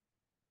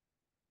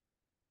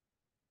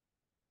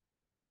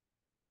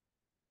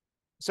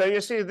 So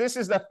you see, this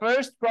is the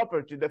first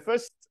property, the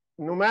first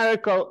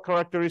numerical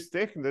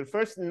characteristic, the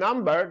first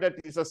number that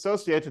is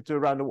associated to a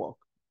random walk.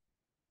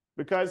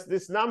 Because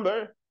this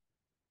number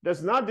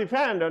does not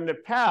depend on the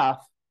path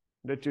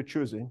that you're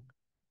choosing.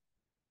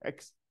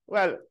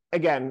 Well,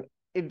 again,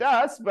 it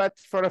does, but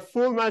for a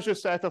full measure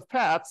set of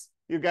paths,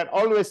 you get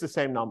always the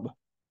same number.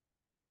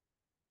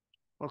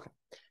 Okay,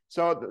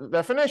 so the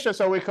definition,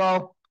 so we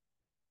call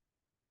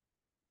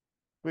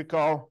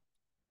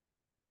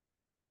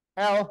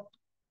L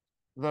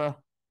the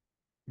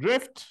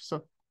drift.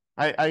 So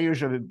I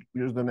usually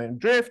use the name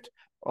drift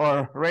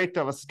or rate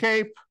of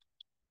escape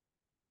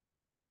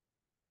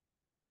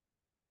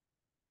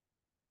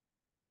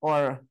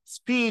or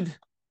speed. In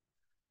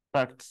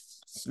fact,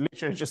 it's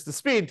literally just the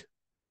speed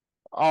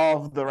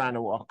of the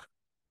random walk.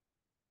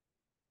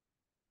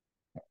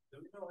 Do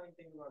we know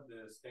anything about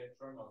the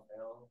spectrum of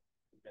L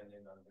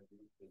depending on the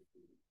group?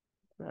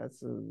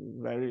 That's a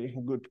very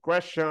good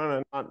question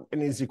and not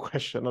an easy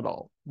question at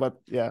all.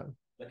 But yeah.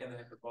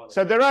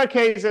 So there are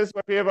cases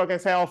where people can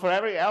say, oh, for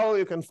every L,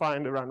 you can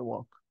find a random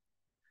walk.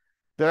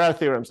 There are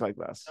theorems like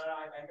this.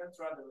 I got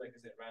rather like,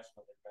 is it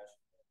rational?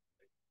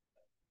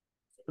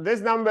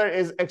 This number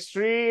is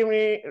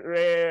extremely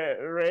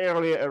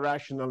rarely a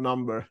rational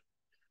number.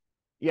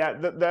 Yeah,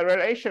 the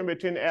relation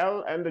between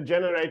L and the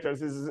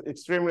generators is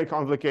extremely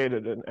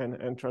complicated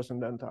and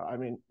transcendental. I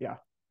mean, yeah.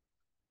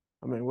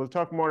 I mean, we'll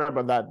talk more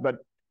about that. But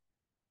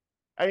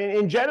I mean,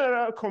 in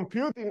general,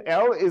 computing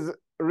L is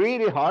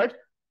really hard.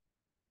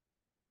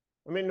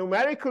 I mean,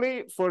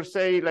 numerically, for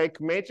say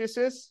like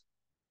matrices,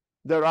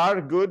 there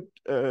are good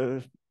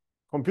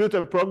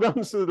computer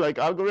programs like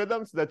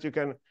algorithms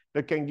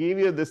that can give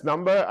you this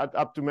number at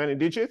up to many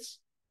digits,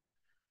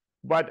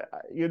 but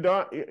you're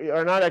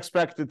not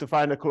expected to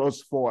find a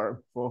closed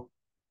form for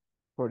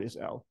this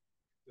L.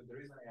 So the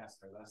reason I asked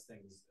the last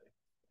thing is,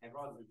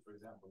 for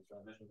example,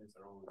 measurements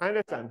are always I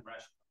understand.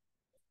 rational.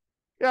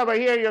 Yeah, but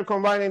here you're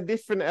combining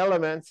different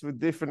elements with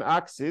different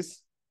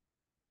axes,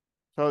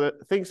 so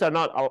that things are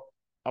not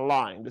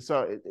aligned.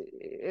 So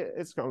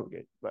it's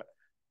complicated, but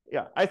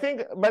yeah, I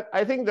think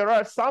there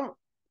are some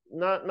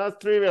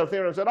not trivial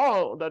theorems at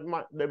all that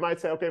they might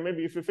say, okay,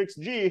 maybe if you fix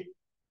G,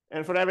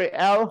 and for every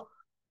L,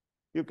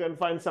 you can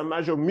find some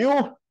measure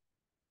mu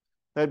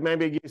that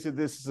maybe gives you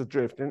this as a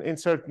drift. And in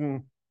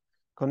certain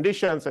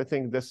conditions, I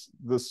think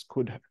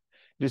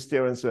these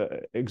theorems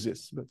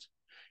exist. But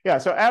yeah,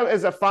 so L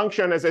is a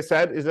function, as I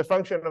said, is a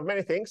function of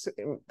many things,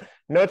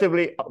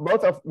 notably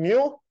both of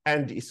mu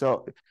and D.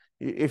 So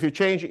if you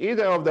change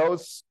either of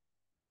those,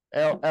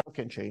 L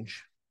can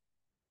change.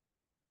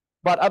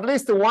 But at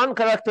least the one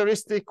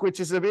characteristic which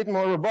is a bit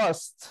more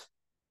robust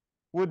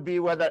would be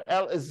whether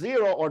L is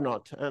 0 or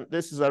not. And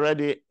this is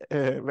already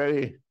a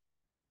very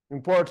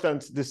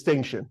important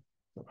distinction.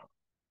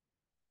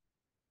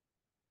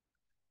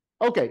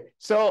 Okay,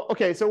 so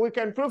we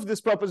can prove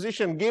this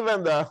proposition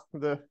given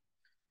the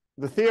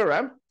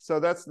theorem. So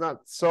that's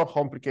not so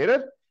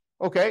complicated.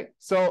 Okay,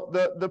 so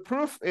the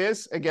proof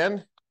is,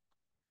 again,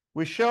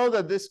 we show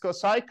that this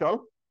cocycle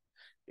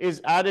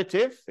is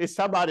additive, is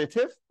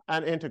subadditive,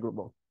 and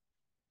integrable.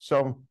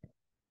 So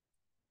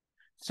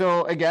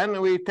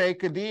again, we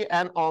take d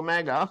and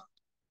omega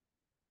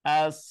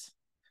as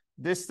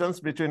distance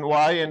between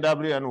y and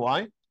w and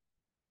y.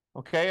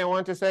 Okay, I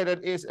want to say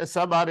that is a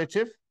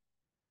subadditive.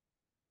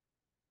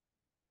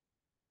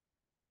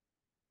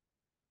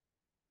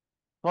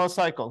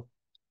 Cocycle.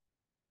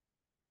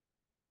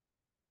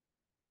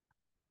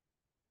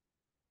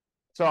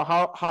 So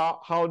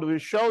how do we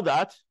show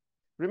that?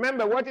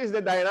 Remember, what is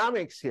the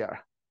dynamics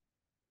here?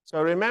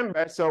 So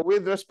remember, so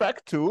with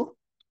respect to,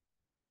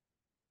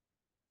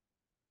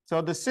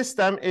 so the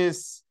system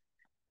is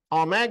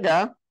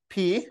omega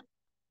p,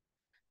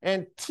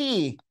 and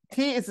t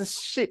is the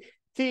shift.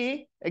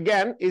 T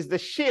again is the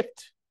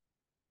shift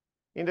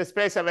in the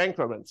space of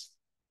increments.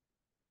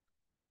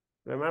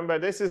 Remember,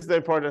 this is the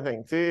important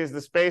thing. T is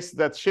the space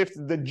that shifts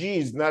the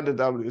g's, not the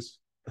w's.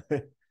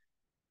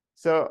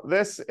 So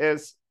this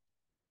is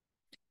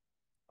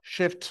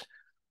shift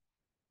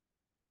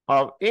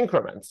of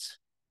increments,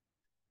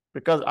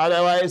 because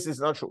otherwise it's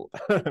not true.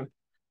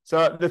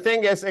 So the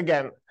thing is,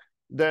 again,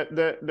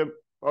 the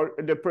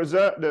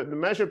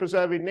measure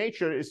preserving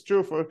nature is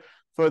true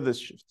for this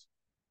shift.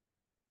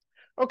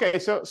 Okay,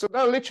 so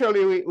now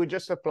literally we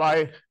just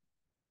apply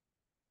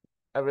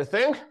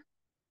everything.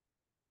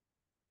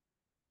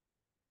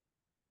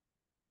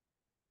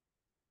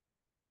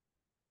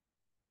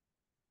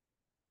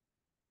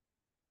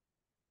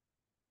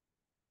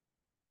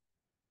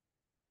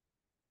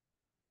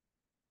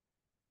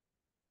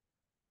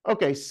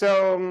 Okay,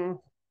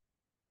 so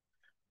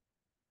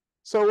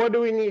what do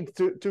we need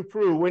to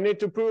prove? We need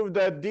to prove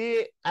that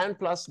dn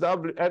plus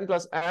w n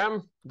plus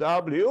m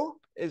w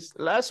is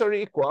less or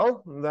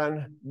equal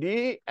than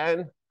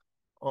dn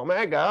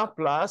omega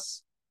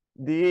plus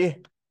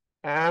dm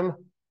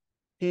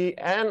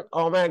tn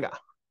omega.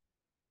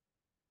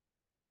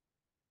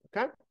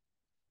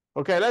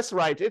 Okay, let's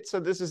write it.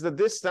 So this is the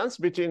distance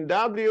between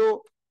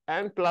w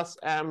n plus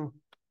m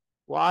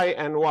y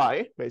and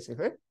y,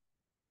 basically.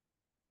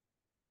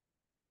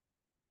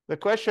 The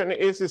question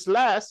is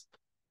less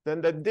than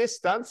the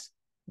distance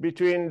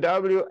between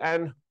w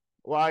and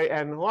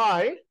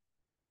y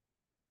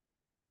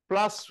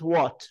plus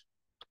what?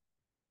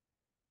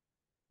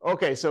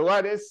 Okay, so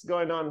what is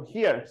going on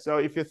here? So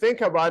if you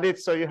think about it,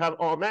 so you have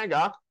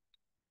omega.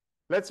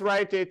 Let's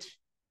write it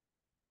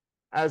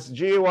as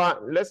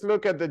g1. Let's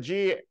look at the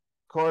g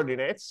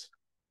coordinates.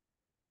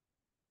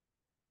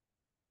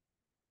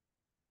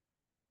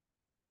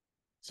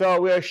 So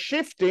we are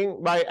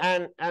shifting by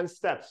n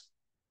steps.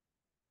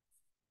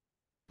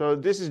 So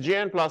this is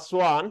gn plus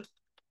 1,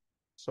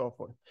 so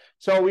forth.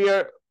 So we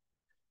are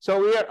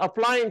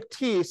applying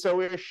t, so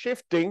we are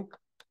shifting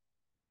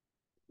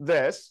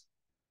this.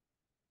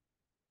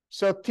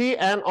 So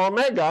tn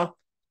omega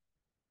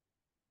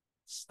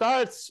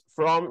starts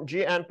from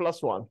gn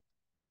plus 1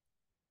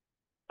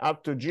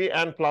 up to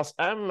gn plus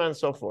m and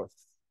so forth.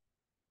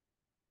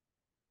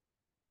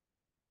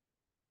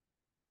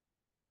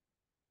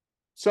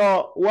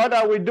 So what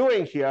are we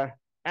doing here?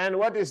 And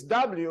what is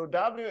w?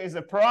 W is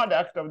a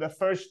product of the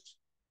first,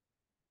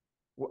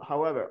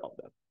 however, of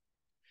them.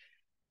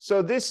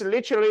 So this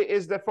literally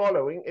is the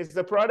following, is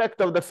the product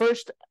of the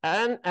first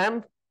n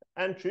m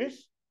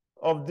entries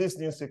of this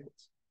new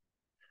sequence.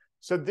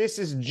 So this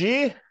is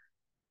g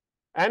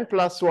n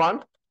plus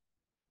 1,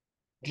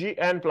 g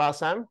n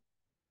plus m,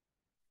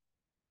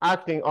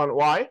 acting on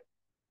y.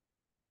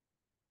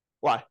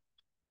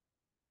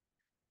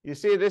 You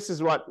see, this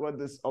is what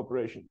this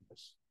operation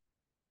is.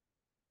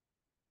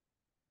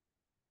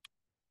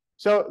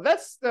 So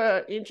that's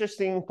the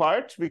interesting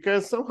part,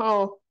 because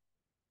somehow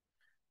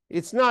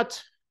it's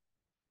not,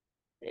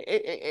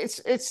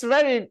 it's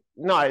very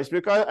nice,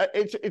 because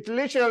it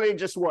literally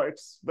just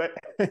works, but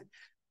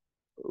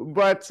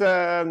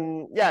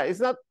yeah, it's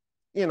not,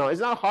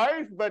 it's not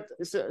hard, but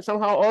it's,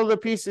 somehow all the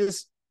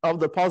pieces of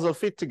the puzzle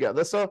fit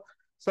together. So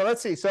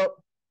let's see. So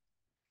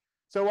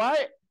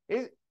why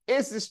is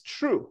this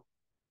true?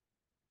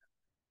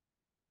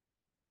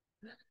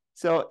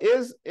 So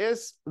is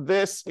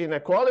this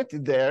inequality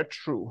there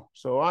true?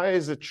 So why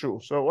is it true?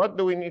 So what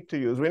do we need to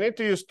use? We need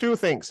to use two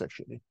things,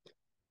 actually.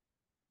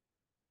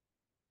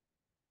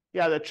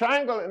 Yeah, the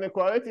triangle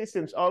inequality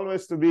seems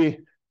always to be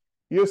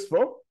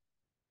useful.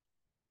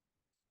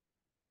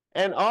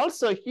 And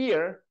also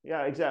here,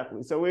 yeah,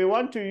 exactly. So we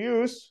want to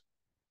use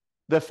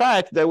the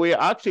fact that we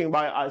are acting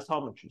by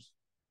isometries,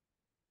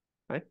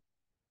 right?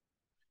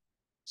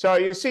 So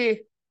you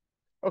see,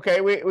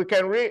 okay, we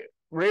can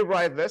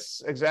rewrite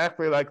this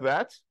exactly like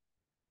that.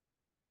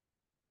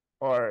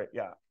 Or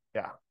yeah.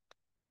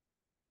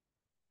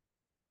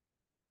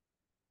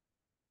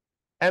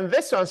 And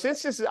this one,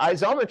 since this is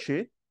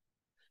isometry,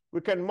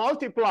 we can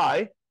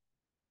multiply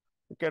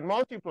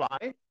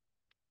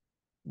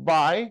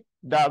by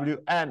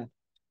Wn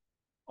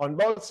on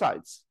both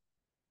sides.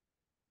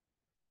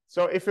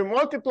 So if we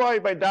multiply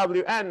by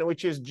Wn,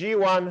 which is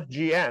G1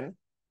 Gn,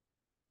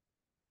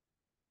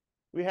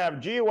 we have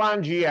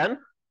G1 Gn,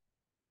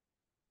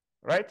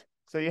 right?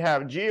 So you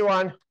have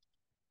G1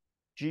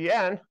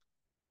 Gn,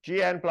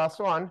 Gn plus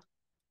 1,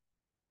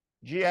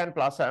 Gn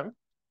plus m,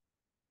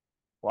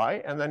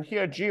 y, and then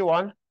here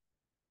G1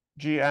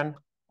 Gn,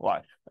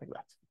 y, like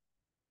that.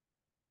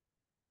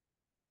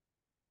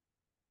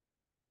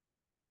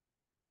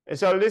 And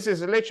so this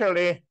is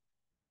literally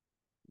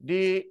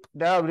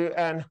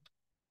dWn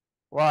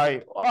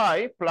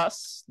y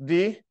plus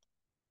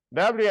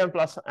dWn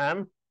plus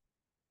m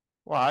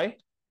y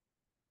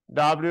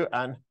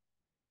Wn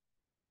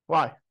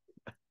y.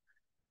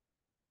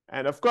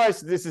 And of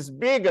course, this is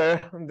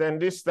bigger than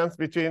distance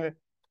between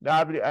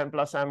Wn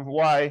plus m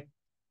y.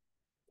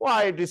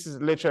 Why? This is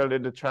literally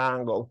the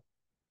triangle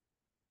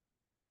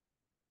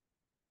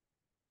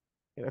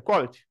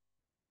inequality.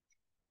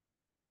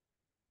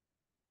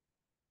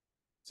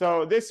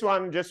 So this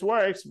one just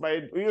works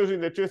by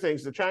using the two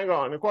things, the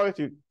triangle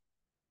inequality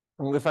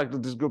and the fact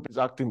that this group is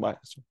acting by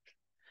us.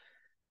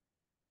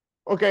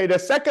 Okay, the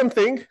second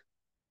thing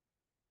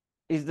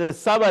is the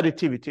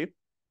subadditivity.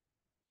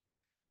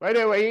 By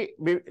the way,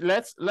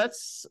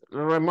 let's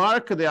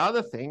remark the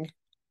other thing.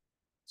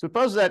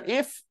 Suppose that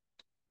if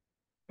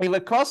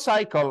a cos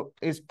cycle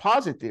is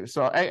positive,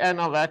 so an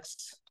of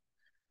x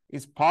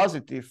is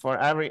positive for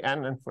every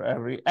n and for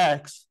every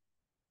x,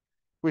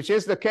 which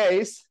is the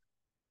case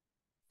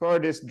for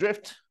this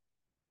drift,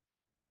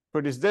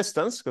 for this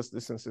distance, because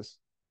distances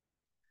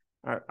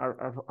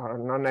are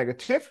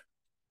non-negative,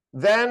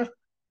 then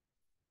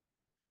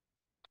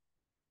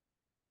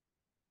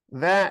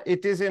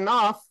it is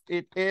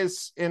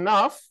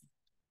enough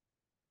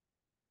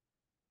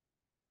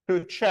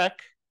to check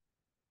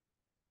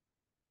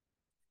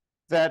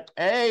that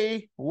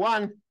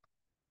A1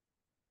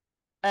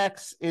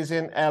 x is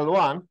in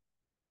L1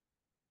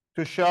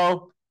 to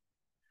show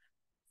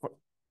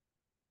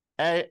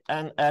A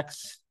and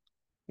x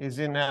is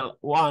in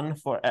L1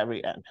 for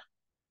every n.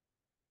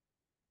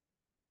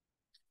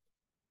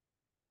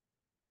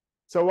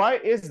 So why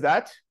is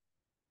that?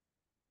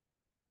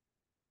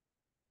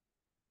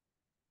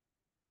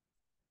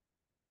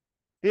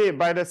 Yeah,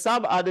 by the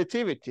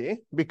subadditivity,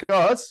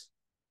 because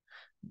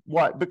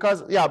what?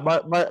 Because yeah,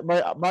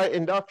 by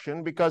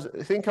induction, because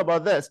think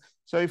about this.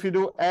 So if you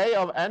do A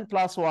of n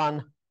plus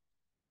 1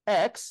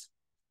 x,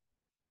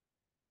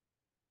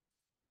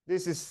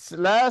 this is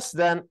less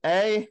than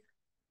A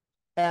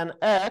n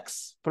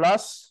x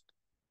plus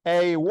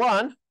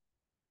A1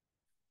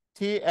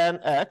 t n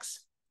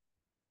x.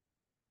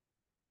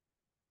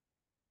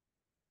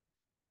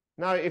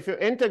 Now, if you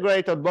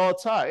integrate on both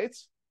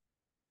sides,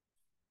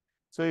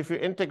 so if you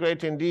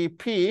integrate in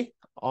dp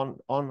on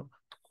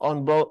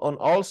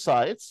all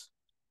sides,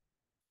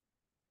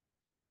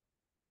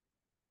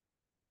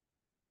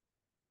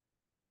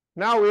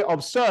 now we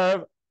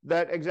observe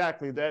that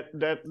exactly that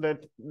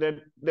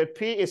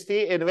p is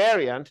t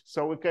invariant,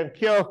 so we can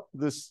kill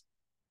this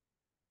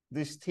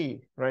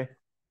t, right?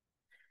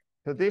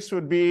 So this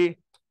would be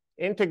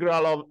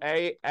integral of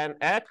a and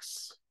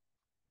x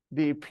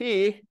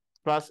dp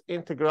plus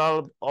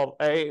integral of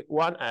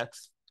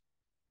a1x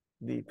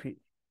dp.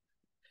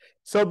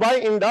 So by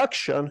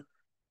induction,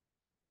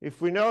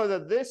 if we know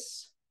that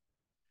this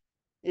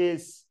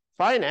is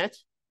finite,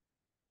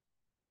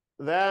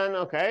 then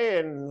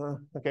okay,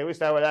 we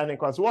start with n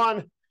equals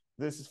 1.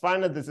 This is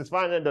finite,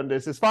 and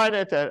this is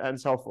finite, and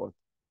so forth.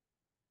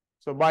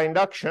 So by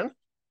induction,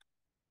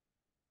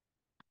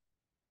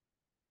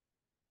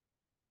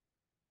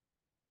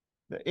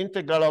 the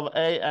integral of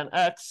a and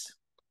x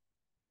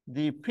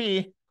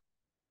dp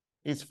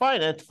is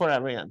finite for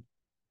every n.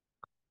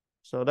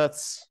 So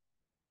that's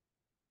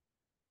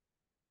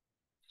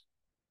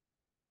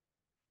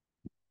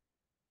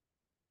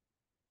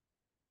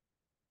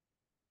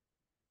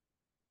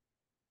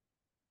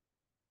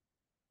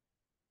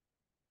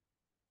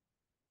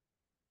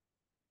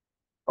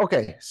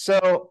okay.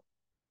 So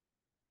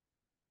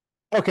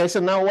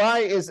now why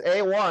is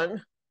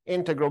A1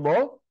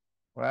 integrable?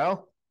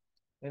 Well,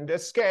 in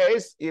this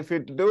case, if you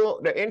do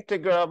the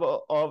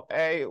integral of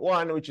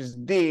A1, which is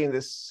d in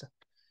this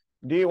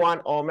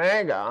d1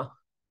 omega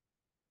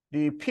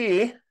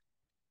dp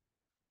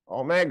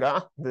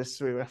omega,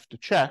 this we have to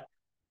check.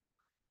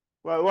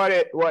 Well,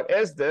 what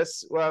is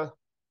this? Well,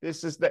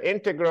 this is the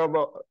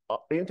integral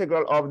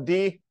of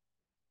dy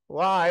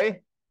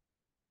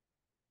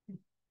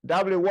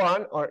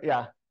w1, or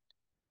yeah,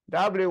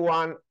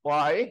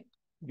 w1y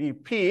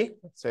dp,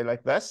 let's say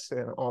like this,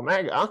 in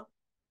omega.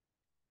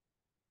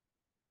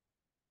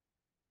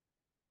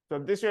 So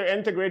this you're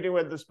integrating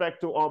with respect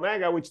to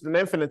omega, which is an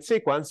infinite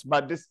sequence,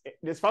 but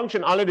this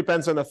function only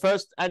depends on the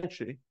first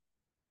entry,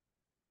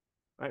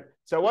 right?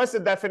 So what's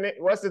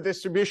the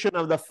distribution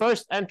of the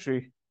first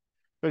entry?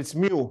 Well, it's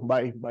mu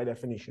by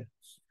definition.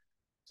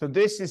 So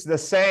this is the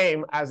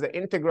same as the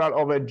integral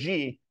over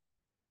g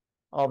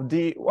of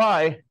dy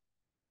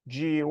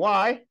gy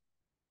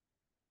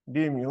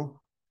d mu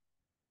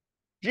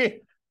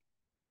g.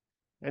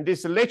 And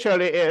this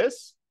literally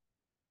is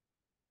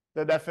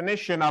the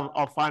definition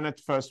of finite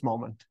first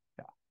moment.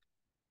 Yeah.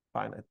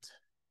 Finite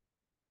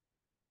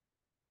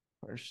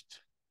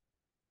first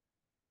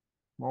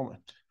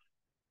moment.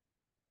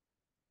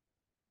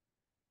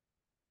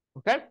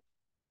 Okay.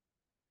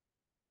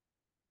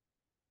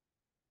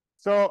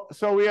 So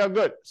we are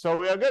good. So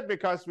we are good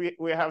because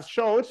we have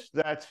showed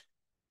that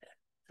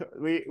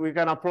we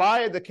can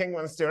apply the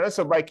Kingman's theorem.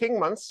 So by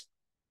Kingman's,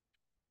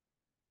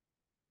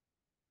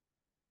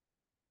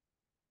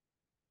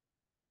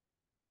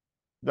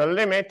 the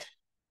limit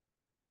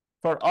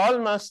for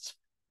almost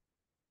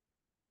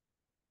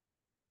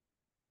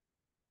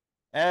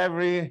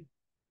every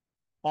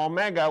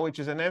omega, which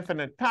is an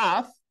infinite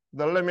path,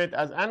 the limit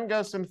as n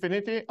goes to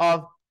infinity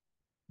of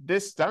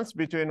distance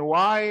between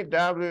y,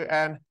 w,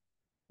 and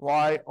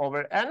y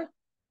over n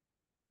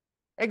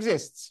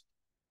exists.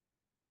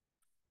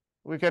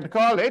 We can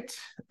call it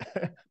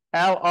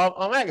L of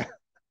omega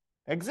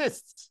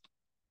exists.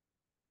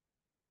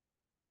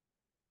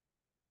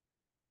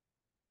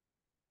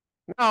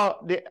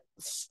 Now, the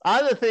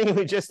other thing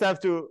we just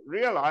have to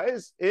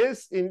realize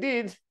is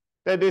indeed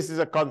that this is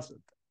a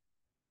constant.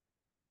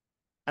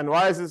 And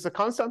why is this a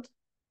constant?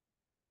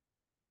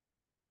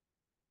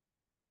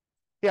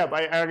 Yeah,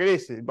 by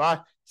ergodicity.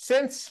 But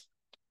since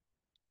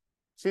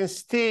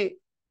T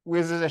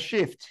with the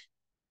shift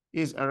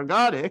is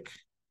ergodic,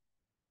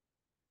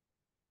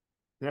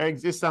 there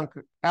exists some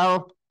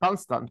L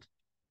constant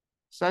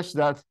such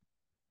that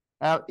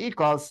L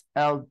equals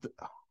L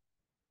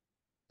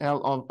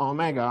of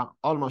omega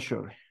almost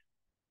sure.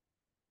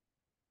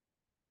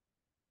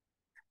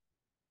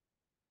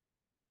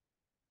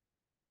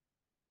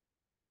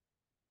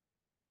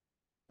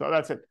 So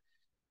that's it.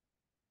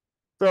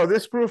 So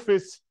this proof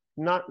is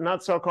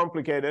not so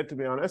complicated, to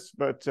be honest,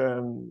 but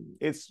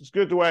it's a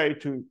good way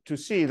to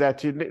see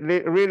that you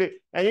really,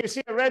 and you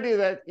see already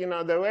that,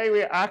 the way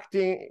we're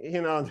acting,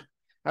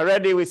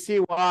 already we see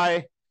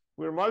why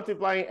we're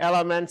multiplying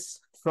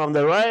elements from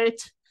the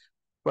right,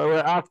 but we're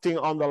acting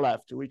on the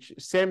left, which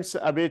seems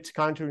a bit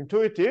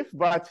counterintuitive,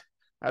 but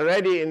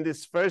already in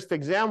this first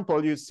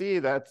example, you see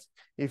that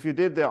if you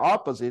did the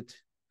opposite,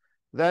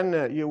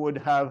 then you would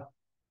have,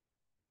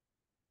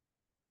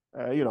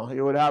 you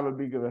would have a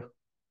bigger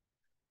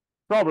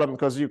problem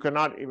because you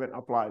cannot even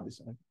apply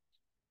this.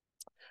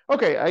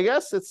 Okay, I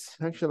guess it's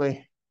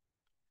actually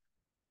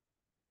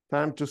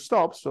time to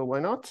stop, so why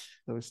not?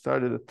 So we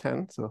started at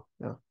 10, so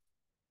yeah.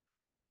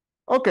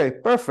 Okay,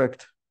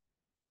 perfect.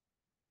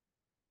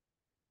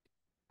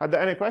 Are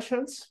there any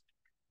questions?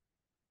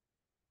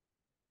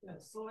 Yeah,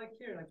 so like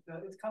here,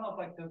 like it's kind of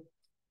like the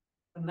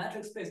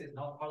metric space is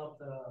not part of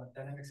the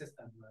dynamic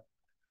system,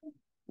 right?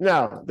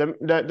 No,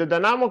 the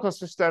dynamical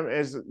system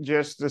is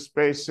just the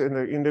space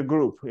in the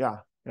group. Yeah.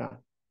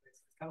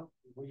 It's kind of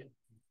weird.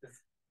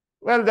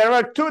 Well, there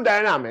are two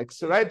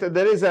dynamics, right?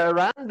 There is a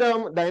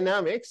random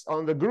dynamics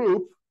on the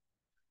group,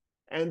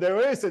 and there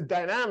is a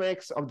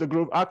dynamics of the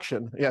group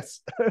action. Yes.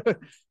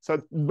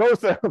 So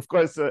both, of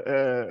course,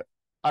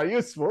 are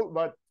useful,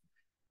 but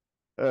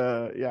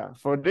yeah,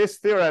 for this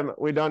theorem,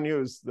 we don't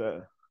use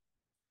the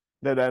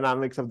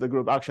dynamics of the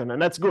group action.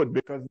 And that's good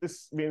because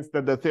this means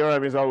that the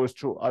theorem is always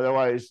true.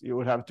 Otherwise, you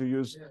would have to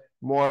use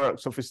more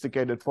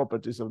sophisticated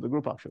properties of the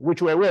group action,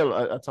 which we will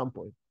at some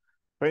point.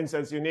 For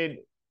instance,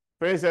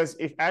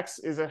 if X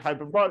is a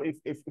hyperbolic,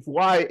 if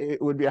Y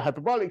it would be a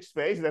hyperbolic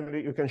space, then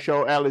you can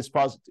show L is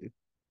positive.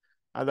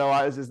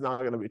 Otherwise, it's not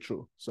going to be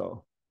true.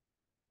 So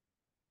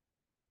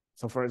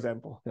for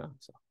example, yeah,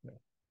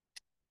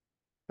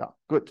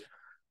 good.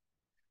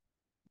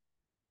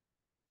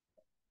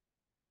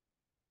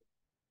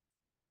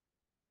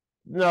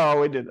 No,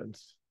 we didn't.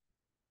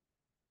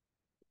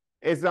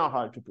 It's not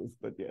hard to prove,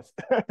 but yes.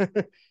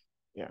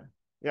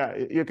 Yeah,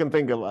 you can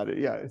think about it.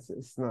 Yeah,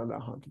 it's not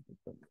that hard to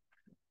prove.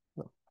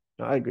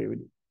 No, I agree with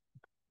you.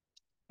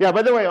 Yeah,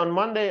 by the way, on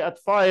Monday at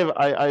 5,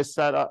 I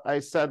said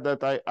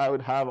that I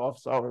would have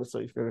office hours, so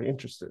if you're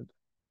interested.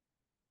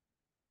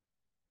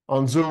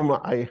 On Zoom,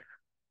 I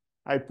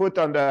put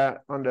on the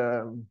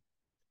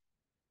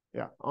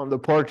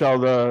portal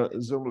the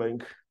Zoom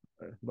link,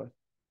 but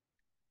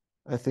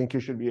I think you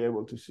should be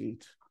able to see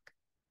it.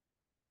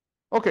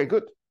 Okay,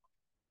 good.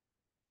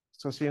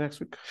 So see you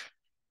next week.